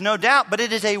passage, no doubt, but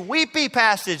it is a weepy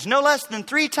passage. No less than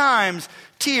 3 times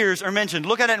tears are mentioned.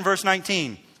 Look at it in verse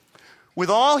 19. With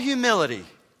all humility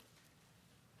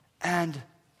and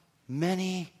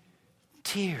many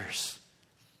tears.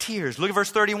 Tears. Look at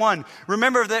verse 31.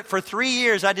 Remember that for 3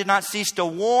 years I did not cease to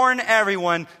warn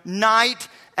everyone night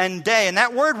and day. And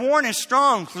that word warn is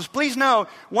strong. Because please know,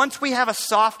 once we have a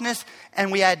softness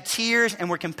and we add tears and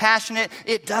we're compassionate,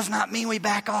 it does not mean we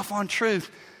back off on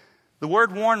truth. The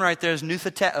word warn right there is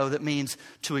nutheteo, that means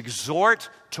to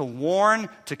exhort, to warn,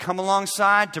 to come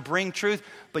alongside, to bring truth.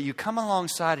 But you come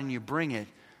alongside and you bring it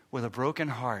with a broken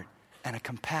heart and a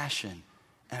compassion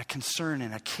and a concern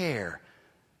and a care.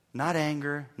 Not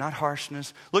anger, not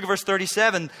harshness. Look at verse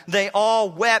 37. They all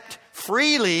wept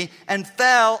freely and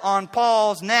fell on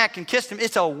Paul's neck and kissed him.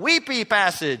 It's a weepy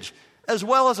passage as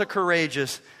well as a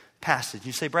courageous passage.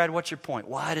 You say, Brad, what's your point?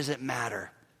 Why does it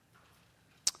matter?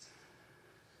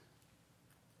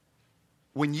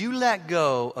 When you let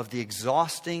go of the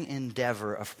exhausting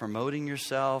endeavor of promoting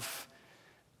yourself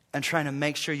and trying to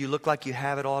make sure you look like you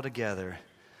have it all together,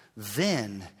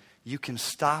 then you can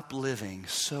stop living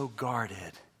so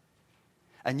guarded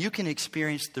And you can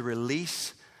experience the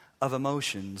release of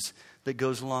emotions that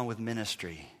goes along with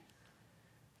ministry.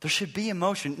 There should be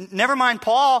emotion. Never mind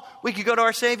Paul, we could go to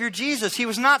our Savior Jesus. He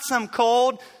was not some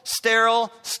cold,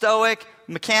 sterile, stoic,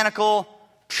 mechanical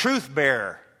truth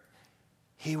bearer.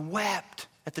 He wept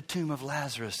at the tomb of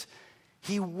Lazarus.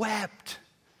 He wept.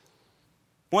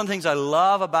 One of the things I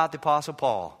love about the Apostle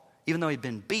Paul, even though he'd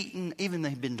been beaten, even though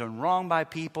he'd been done wrong by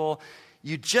people,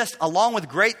 you just, along with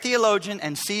great theologian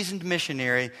and seasoned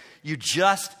missionary, you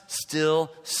just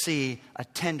still see a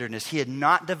tenderness. He had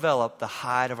not developed the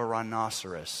hide of a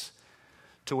rhinoceros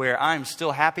to where I'm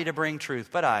still happy to bring truth,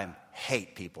 but I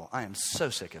hate people. I am so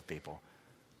sick of people.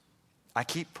 I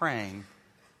keep praying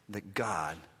that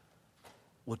God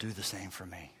will do the same for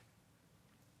me.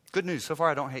 Good news, so far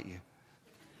I don't hate you.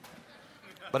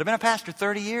 But I've been a pastor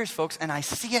 30 years, folks, and I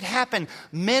see it happen.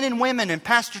 Men and women and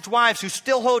pastors' wives who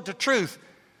still hold to truth.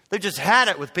 They've just had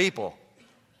it with people.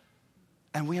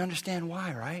 And we understand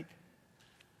why, right?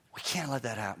 We can't let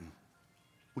that happen.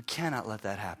 We cannot let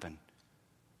that happen.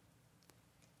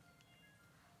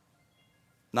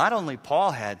 Not only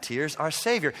Paul had tears, our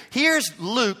Savior. Here's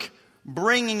Luke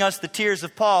bringing us the tears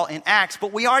of Paul in Acts.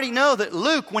 But we already know that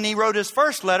Luke, when he wrote his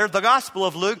first letter, the Gospel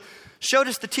of Luke, showed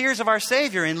us the tears of our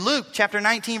Savior. In Luke chapter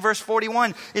 19, verse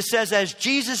 41, it says, as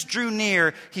Jesus drew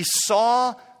near, he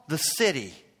saw the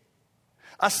city.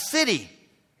 A city,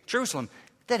 Jerusalem,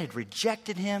 that had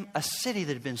rejected him. A city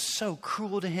that had been so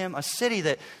cruel to him. A city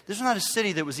that, this was not a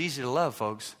city that was easy to love,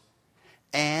 folks.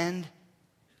 And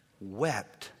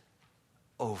wept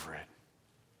over it.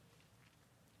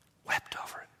 Wept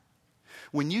over it.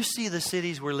 When you see the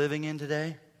cities we're living in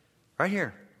today, right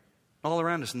here, all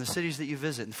around us, in the cities that you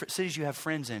visit, in the cities you have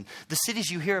friends in, the cities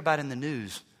you hear about in the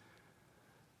news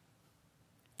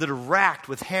that are racked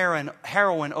with heroin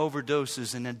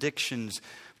overdoses and addictions,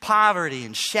 poverty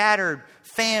and shattered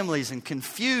families and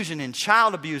confusion and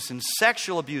child abuse and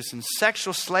sexual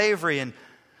slavery. And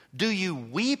do you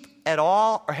weep at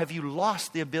all, or have you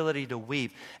lost the ability to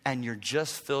weep and you're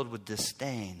just filled with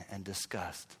disdain and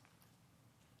disgust?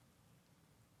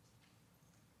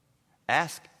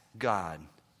 Ask God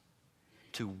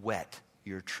to wet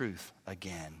your truth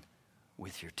again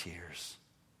with your tears.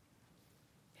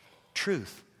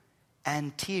 Truth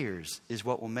and tears is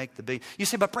what will make the big... You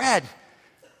say, but Brad,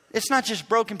 it's not just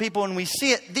broken people when we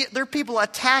see it. There are people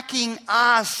attacking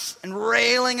us and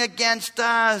railing against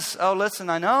us. Oh, listen,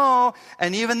 I know.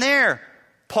 And even there,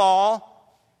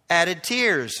 Paul added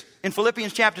tears. In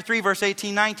Philippians chapter 3, verse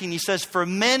 18, 19, he says, for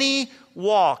many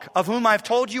walk, of whom I've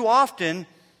told you often,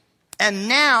 and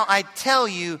now I tell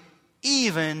you,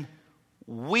 even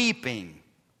weeping,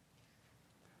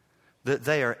 that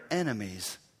they are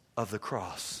enemies of the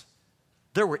cross.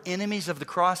 There were enemies of the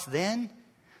cross then.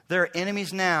 There are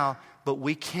enemies now, but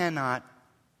we cannot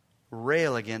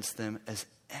rail against them as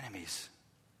enemies.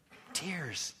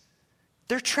 Tears.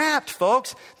 They're trapped,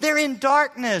 folks. They're in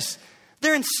darkness.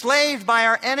 They're enslaved by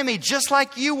our enemy, just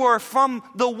like you were from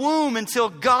the womb until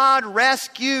God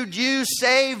rescued you,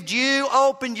 saved you,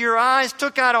 opened your eyes,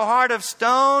 took out a heart of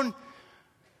stone.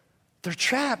 They're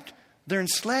trapped. They're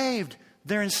enslaved.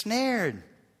 They're ensnared.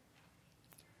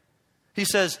 He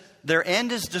says, their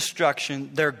end is destruction.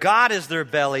 Their God is their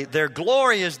belly. Their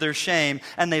glory is their shame.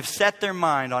 And they've set their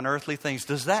mind on earthly things.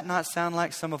 Does that not sound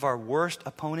like some of our worst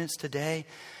opponents today?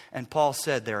 And Paul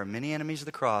said, there are many enemies of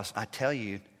the cross. I tell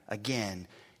you, again,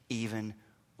 even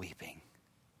weeping.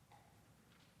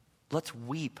 Let's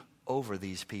weep over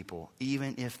these people,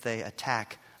 even if they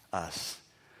attack us.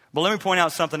 But let me point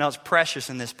out something else precious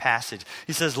in this passage.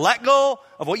 He says, let go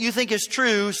of what you think is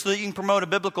true so that you can promote a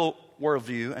biblical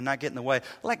worldview and not get in the way.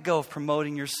 Let go of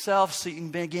promoting yourself so you can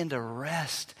begin to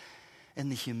rest in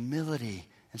the humility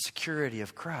and security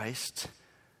of Christ.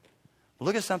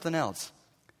 Look at something else.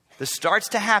 This starts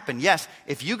to happen. Yes,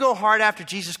 if you go hard after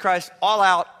Jesus Christ, all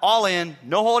out, all in,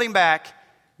 no holding back,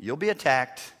 you'll be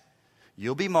attacked.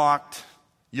 You'll be mocked.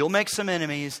 You'll make some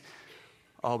enemies.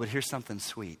 Oh, but here's something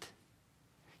sweet.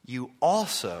 You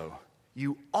also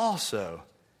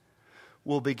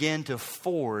will begin to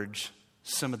forge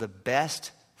some of the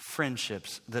best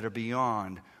friendships that are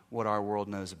beyond what our world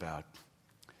knows about.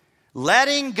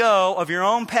 Letting go of your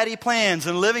own petty plans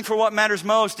and living for what matters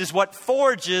most is what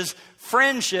forges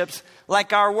friendships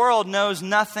like our world knows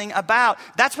nothing about.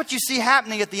 That's what you see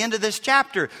happening at the end of this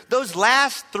chapter. Those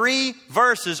last 3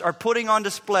 verses are putting on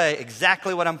display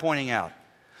exactly what I'm pointing out.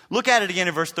 Look at it again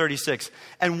in verse 36.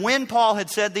 And when Paul had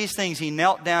said these things, he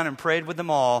knelt down and prayed with them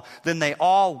all. Then they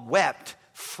all wept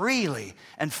freely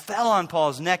and fell on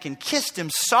Paul's neck and kissed him,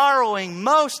 sorrowing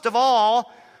most of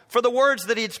all for the words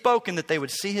that he had spoken, that they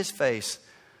would see his face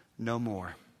no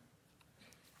more.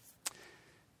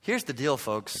 Here's the deal,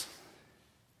 folks.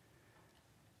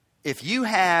 If you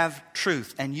have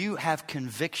truth and you have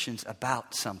convictions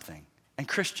about something, and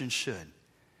Christians should,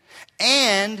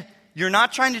 and you're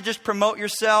not trying to just promote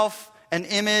yourself, an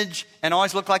image, and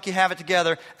always look like you have it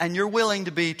together, and you're willing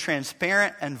to be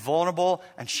transparent and vulnerable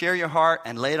and share your heart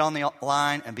and lay it on the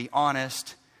line and be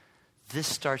honest, this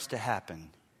starts to happen.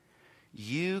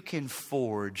 You can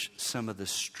forge some of the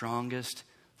strongest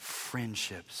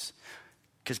friendships.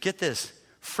 Because get this,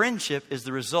 friendship is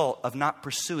the result of not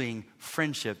pursuing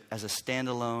friendship as a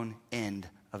standalone end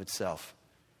of itself.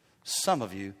 Some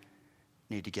of you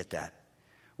need to get that.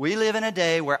 We live in a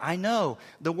day where I know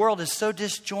the world is so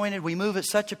disjointed. We move at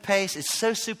such a pace. It's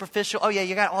so superficial. Oh yeah,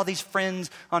 you got all these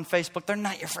friends on Facebook. They're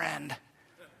not your friend.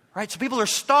 Right? So people are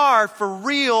starved for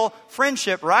real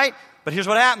friendship, right? But here's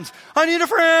what happens. I need a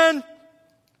friend.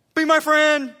 Be my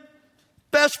friend.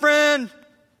 Best friend.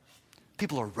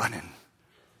 People are running.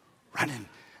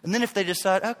 And then if they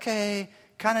decide, okay,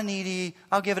 kind of needy,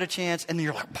 I'll give it a chance. And then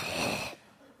you're like,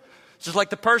 it's just like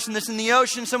the person that's in the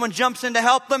ocean. Someone jumps in to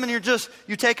help them and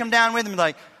you take them down with them.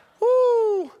 Like,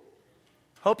 whoo,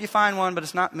 hope you find one, but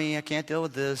it's not me. I can't deal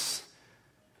with this.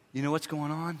 You know what's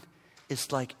going on?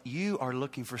 It's like you are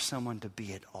looking for someone to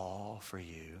be it all for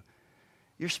you.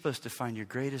 You're supposed to find your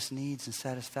greatest needs and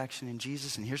satisfaction in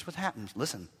Jesus. And here's what happens.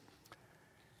 Listen,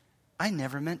 I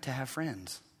never meant to have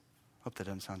friends. Hope that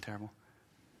doesn't sound terrible.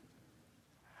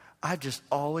 I've just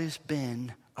always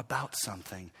been about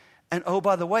something. And oh,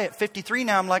 by the way, at 53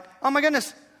 now, I'm like, oh my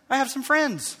goodness, I have some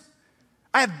friends.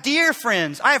 I have dear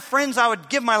friends. I have friends I would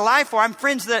give my life for. I'm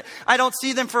friends that I don't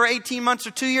see them for 18 months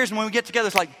or 2 years. And when we get together,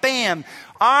 it's like, bam.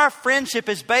 Our friendship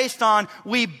is based on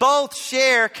we both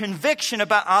share conviction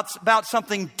about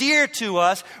something dear to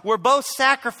us. We're both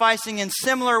sacrificing in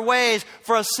similar ways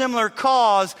for a similar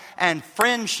cause. And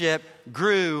friendship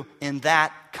grew in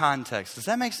that context. Does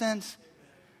that make sense?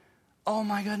 Oh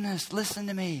my goodness, listen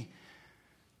to me.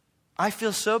 I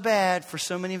feel so bad for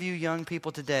so many of you young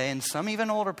people today, and some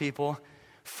even older people.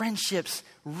 Friendships,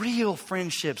 real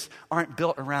friendships, aren't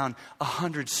built around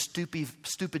 100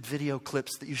 stupid video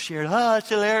clips that you shared. Oh, it's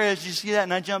hilarious. You see that?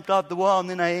 And I jumped off the wall and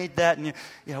then I ate that. And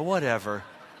whatever.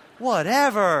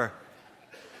 Whatever.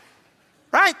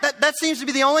 Right? That seems to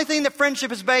be the only thing that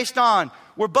friendship is based on.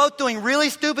 We're both doing really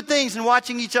stupid things and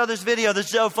watching each other's video.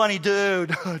 That's so funny.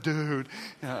 Dude. Oh, dude.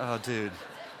 Oh, dude.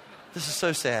 This is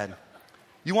so sad.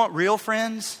 You want real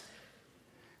friends?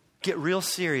 Get real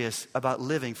serious about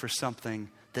living for something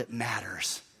that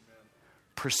matters.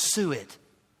 Pursue it.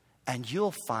 And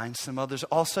you'll find some others.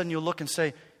 All of a sudden you'll look and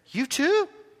say, you too?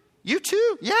 You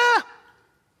too? Yeah.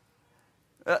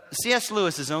 C.S.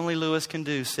 Lewis, as only Lewis can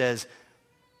do, says,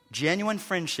 genuine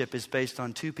friendship is based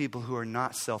on two people who are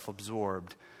not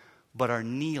self-absorbed, but are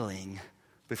kneeling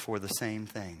before the same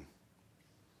thing.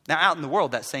 Now, out in the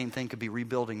world, that same thing could be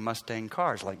rebuilding Mustang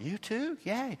cars. Like, you too?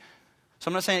 Yay. So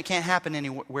I'm not saying it can't happen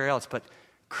anywhere else, but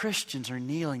Christians are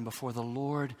kneeling before the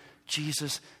Lord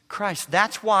Jesus Christ.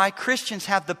 That's why Christians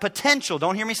have the potential,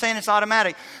 don't hear me saying it's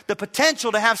automatic, the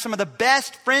potential to have some of the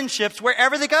best friendships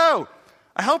wherever they go.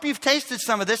 I hope you've tasted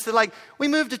some of this. That like, we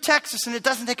moved to Texas and it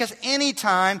doesn't take us any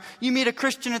time. You meet a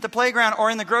Christian at the playground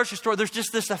or in the grocery store. There's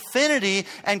just this affinity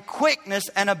and quickness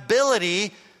and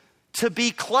ability to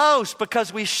be close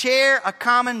because we share a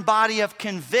common body of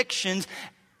convictions.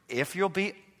 If you'll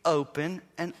be open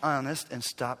and honest and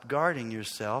stop guarding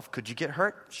yourself. Could you get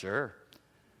hurt? Sure.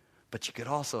 But you could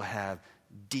also have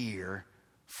dear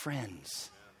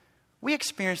friends. We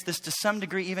experienced this to some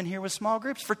degree even here with small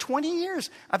groups. For 20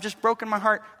 years, I've just broken my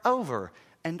heart over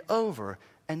and over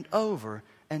and over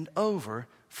and over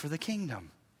for the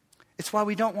kingdom. It's why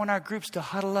we don't want our groups to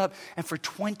huddle up. And for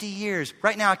 20 years,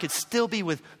 right now I could still be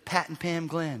with Pat and Pam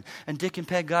Glenn and Dick and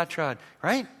Peg Gottschalk,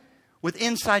 right? With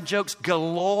inside jokes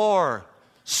galore.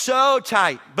 So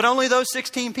tight, but only those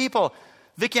 16 people.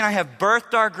 Vicki and I have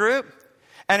birthed our group,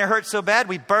 and it hurt so bad,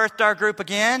 we birthed our group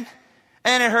again,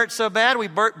 and it hurt so bad, we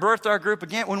birthed our group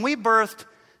again. When we birthed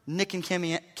Nick and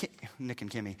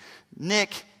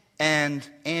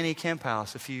Annie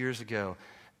Kemphouse a few years ago,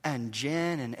 and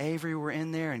Jen and Avery were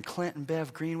in there, and Clint and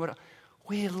Bev Greenwood,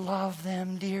 we love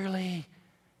them dearly.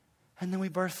 And then we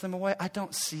birthed them away. I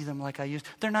don't see them like I used.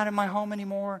 They're not in my home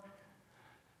anymore.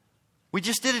 We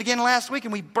just did it again last week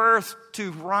and we birthed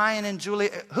to Ryan and Julie.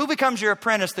 Who becomes your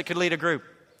apprentice that could lead a group?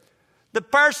 The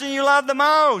person you love the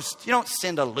most. You don't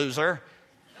send a loser.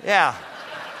 Yeah.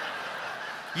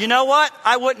 You know what?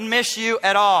 I wouldn't miss you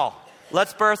at all.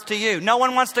 Let's birth to you. No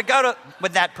one wants to go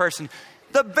with that person.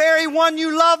 The very one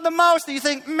you love the most that you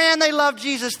think, man, they love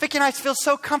Jesus. Vicki and I feel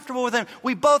so comfortable with them.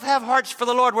 We both have hearts for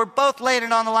the Lord. We're both laying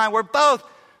it on the line. We're both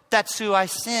That's who I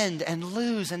sinned and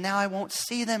lose, and now I won't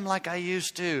see them like I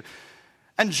used to.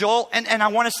 And Joel, and I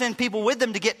want to send people with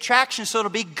them to get traction so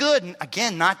it'll be good. And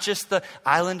again, not just the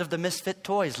island of the misfit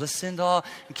toys. Let's send all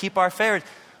and keep our favorites.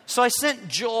 So I sent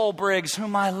Joel Briggs,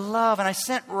 whom I love, and I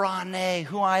sent Ronnie,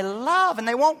 who I love, and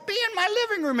they won't be in my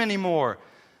living room anymore.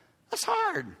 That's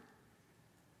hard.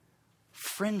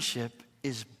 Friendship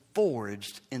is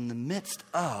forged in the midst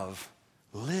of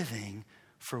living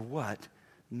for what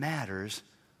matters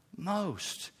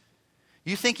most.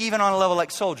 You think even on a level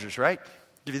like soldiers, right?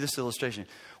 I'll give you this illustration.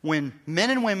 When men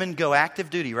and women go active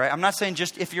duty, right? I'm not saying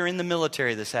just if you're in the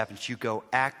military this happens. You go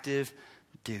active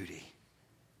duty.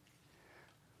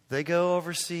 They go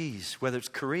overseas, whether it's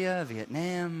Korea,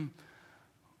 Vietnam,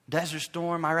 Desert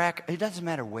Storm, Iraq. It doesn't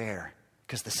matter where,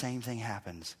 because the same thing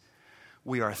happens.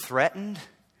 We are threatened.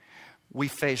 We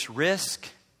face risk.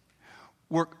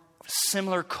 We're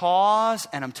similar cause.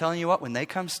 And I'm telling you what, when they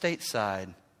come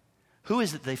stateside, who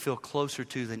is it they feel closer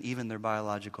to than even their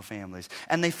biological families?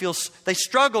 And they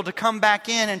struggle to come back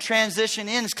in and transition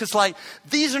in. It's because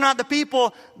these are not the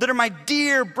people that are my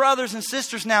dear brothers and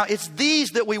sisters now. It's these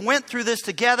that we went through this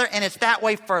together, and it's that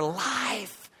way for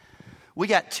life. We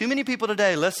got too many people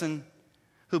today, listen,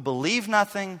 who believe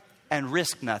nothing and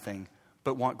risk nothing,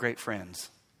 but want great friends.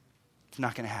 It's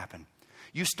not going to happen.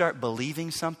 You start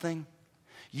believing something,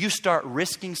 you start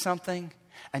risking something,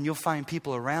 and you'll find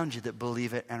people around you that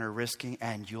believe it and are risking,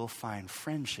 and you'll find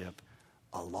friendship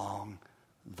along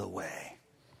the way.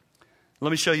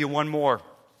 Let me show you one more.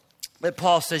 That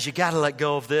Paul says you got to let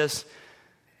go of this.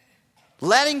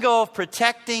 Letting go of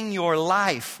protecting your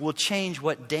life will change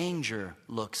what danger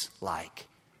looks like.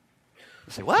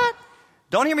 You say, what?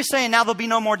 Don't hear me saying now there'll be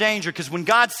no more danger, because when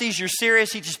God sees you're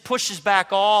serious, He just pushes back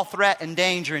all threat and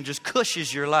danger and just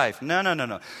cushions your life.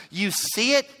 No. You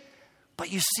see it,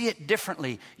 but you see it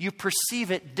differently. You perceive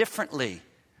it differently.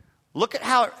 Look at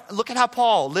how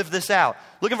Paul lived this out.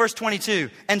 Look at verse 22.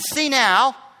 And see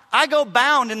now, I go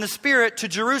bound in the Spirit to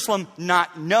Jerusalem,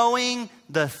 not knowing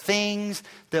the things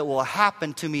that will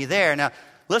happen to me there. Now,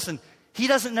 listen, he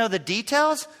doesn't know the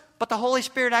details, but the Holy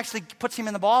Spirit actually puts him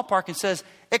in the ballpark and says,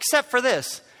 except for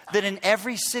this, that in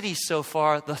every city so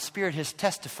far, the Spirit has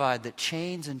testified that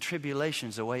chains and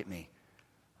tribulations await me.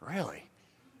 Really?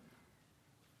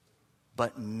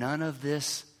 But none of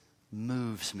this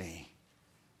moves me,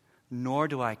 nor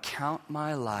do I count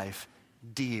my life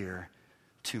dear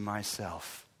to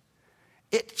myself.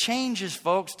 It changes,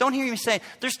 folks. Don't hear me say,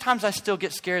 there's times I still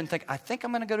get scared and think, I think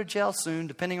I'm going to go to jail soon,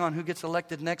 depending on who gets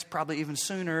elected next, probably even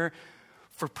sooner,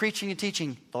 for preaching and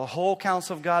teaching the whole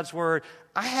counsel of God's word.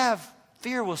 I have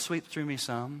fear will sweep through me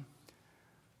some.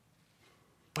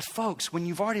 But folks, when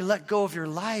you've already let go of your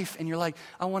life and you're like,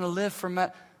 I want to live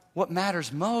for what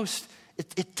matters most,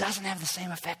 it doesn't have the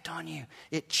same effect on you.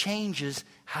 It changes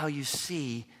how you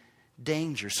see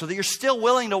danger, so that you're still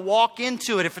willing to walk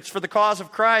into it if it's for the cause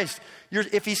of Christ.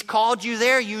 If He's called you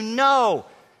there, you know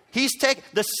He's taken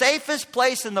the safest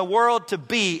place in the world to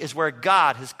be is where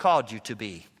God has called you to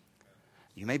be.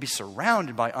 You may be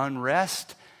surrounded by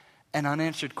unrest and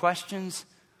unanswered questions,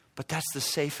 but that's the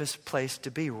safest place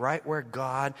to be, right where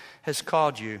God has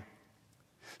called you.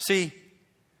 See,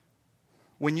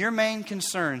 when your main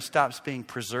concern stops being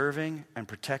preserving and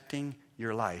protecting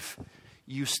your life,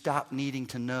 you stop needing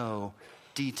to know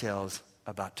details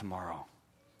about tomorrow.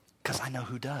 Because I know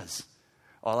who does.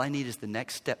 All I need is the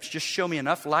next steps. Just show me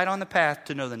enough light on the path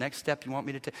to know the next step you want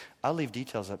me to take. I'll leave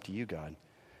details up to you, God.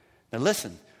 Now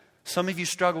listen, some of you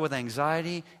struggle with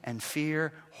anxiety and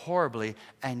fear horribly,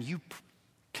 and you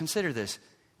consider this.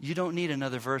 You don't need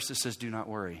another verse that says, do not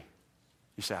worry.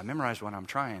 You say, I memorized one, I'm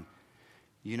trying.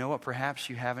 You know what perhaps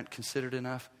you haven't considered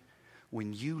enough?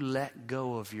 When you let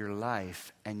go of your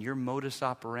life and your modus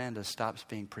operandi stops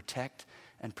being protect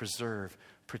and preserve,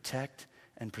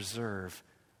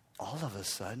 all of a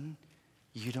sudden,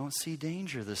 you don't see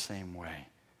danger the same way.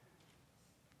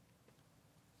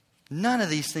 None of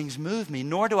these things move me,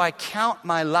 nor do I count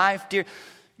my life dear.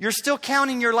 You're still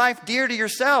counting your life dear to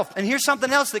yourself. And here's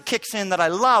something else that kicks in that I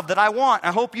love, that I want.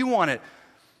 I hope you want it.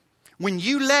 When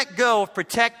you let go of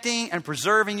protecting and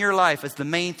preserving your life as the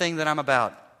main thing that I'm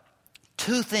about,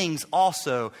 two things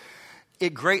also,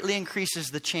 it greatly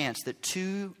increases the chance that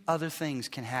two other things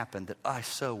can happen that I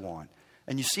so want.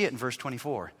 And you see it in verse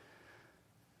 24.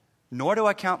 Nor do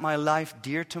I count my life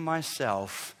dear to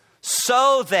myself,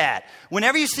 so that.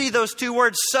 Whenever you see those two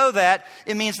words, so that,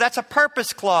 it means that's a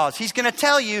purpose clause. He's going to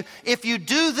tell you, if you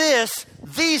do this,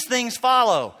 these things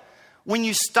follow. When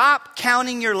you stop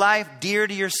counting your life dear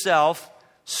to yourself,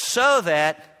 so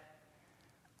that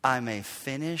I may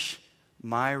finish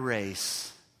my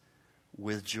race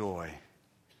with joy.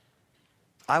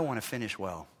 I want to finish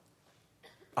well.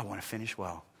 I want to finish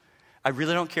well. I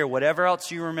really don't care whatever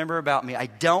else you remember about me. I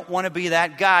don't want to be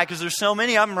that guy, because there's so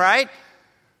many of them, right?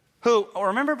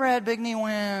 Remember Brad Bigney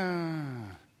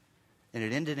when? And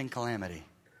it ended in calamity.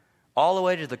 All the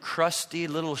way to the crusty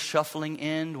little shuffling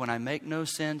end when I make no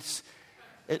sense.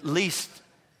 At least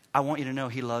I want you to know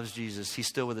he loves Jesus. He's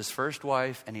still with his first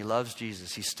wife, and he loves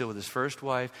Jesus. He's still with his first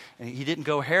wife, and he didn't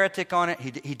go heretic on it.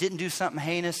 He didn't do something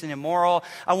heinous and immoral.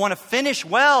 I want to finish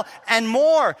well and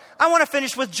more. I want to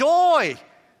finish with joy.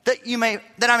 That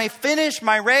I may finish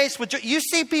my race with joy. You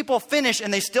see people finish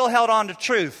and they still held on to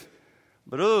truth.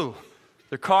 But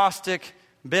they're caustic,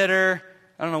 bitter.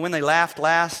 I don't know when they laughed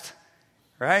last.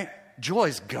 Right?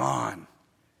 Joy's gone.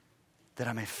 That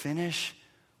I may finish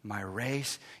my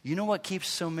race. You know what keeps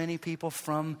so many people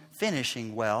from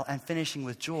finishing well and finishing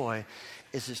with joy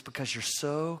is just because you're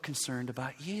so concerned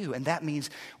about you. And that means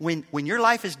when your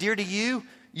life is dear to you,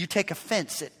 you take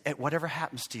offense at whatever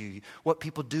happens to you, what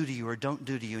people do to you or don't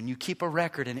do to you, and you keep a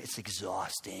record, and it's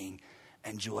exhausting,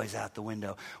 and joy's out the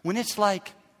window. When it's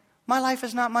like, my life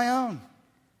is not my own.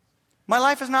 My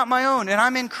life is not my own, and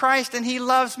I'm in Christ, and he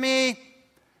loves me.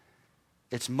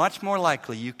 It's much more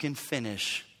likely you can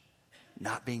finish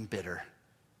not being bitter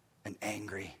and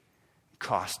angry,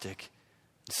 caustic,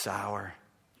 and sour.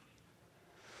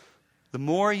 The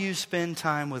more you spend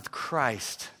time with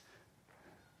Christ,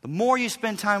 the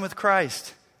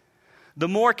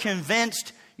more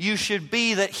convinced you should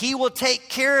be that he will take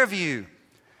care of you.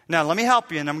 Now, let me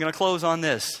help you, and I'm going to close on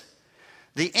this.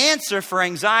 The answer for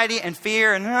anxiety and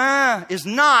fear is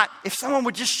not, if someone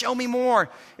would just show me more,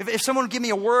 if someone would give me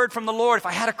a word from the Lord, if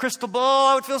I had a crystal ball,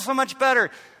 I would feel so much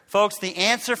better. Folks, the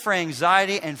answer for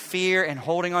anxiety and fear and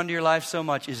holding on to your life so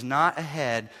much is not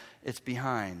ahead, it's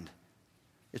behind.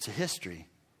 It's a history.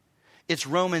 It's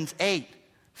Romans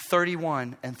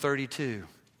 8:31 and 32.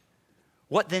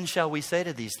 What then shall we say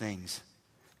to these things?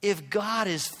 If God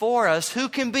is for us, who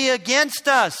can be against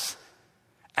us?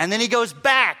 And then he goes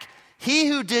back. He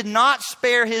who did not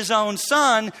spare his own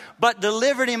son, but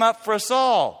delivered him up for us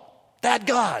all. That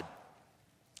God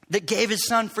that gave his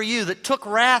son for you, that took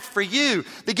wrath for you,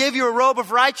 that gave you a robe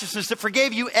of righteousness, that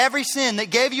forgave you every sin,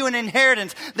 that gave you an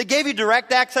inheritance, that gave you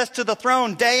direct access to the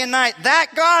throne day and night. That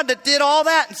God that did all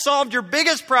that and solved your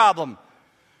biggest problem.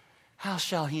 How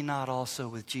shall he not also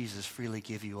with Jesus freely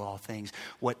give you all things?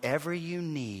 Whatever you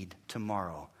need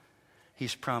tomorrow,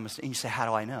 he's promised. And you say, how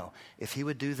do I know? If he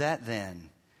would do that then,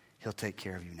 he'll take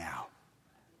care of you now.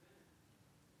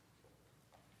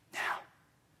 Now,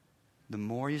 the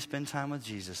more you spend time with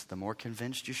Jesus, the more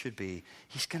convinced you should be,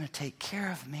 he's going to take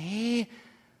care of me.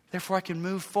 Therefore, I can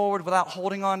move forward without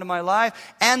holding on to my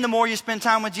life. And the more you spend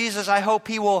time with Jesus, I hope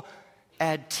he will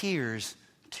add tears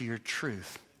to your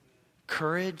truth,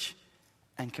 courage,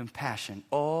 and compassion.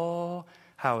 Oh,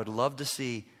 how I would love to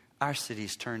see our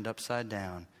cities turned upside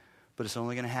down. But it's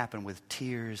only going to happen with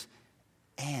tears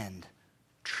and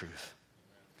truth.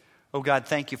 Oh God,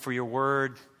 thank you for your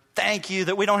word. Thank you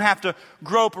that we don't have to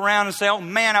grope around and say, oh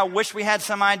man, I wish we had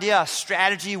some idea, a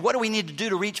strategy. What do we need to do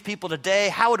to reach people today?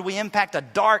 How would we impact a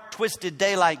dark, twisted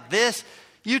day like this?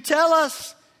 You tell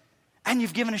us. And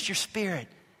you've given us your spirit.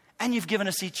 And you've given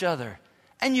us each other.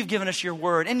 And you've given us your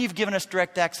word. And you've given us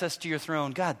direct access to your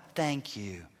throne. God, thank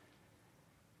you.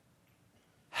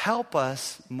 Help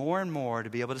us more and more to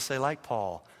be able to say like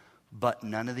Paul, but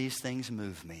none of these things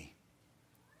move me,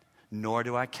 nor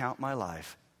do I count my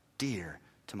life dear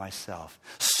to myself,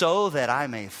 so that I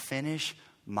may finish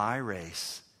my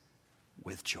race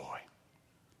with joy.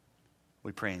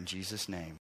 We pray in Jesus' name.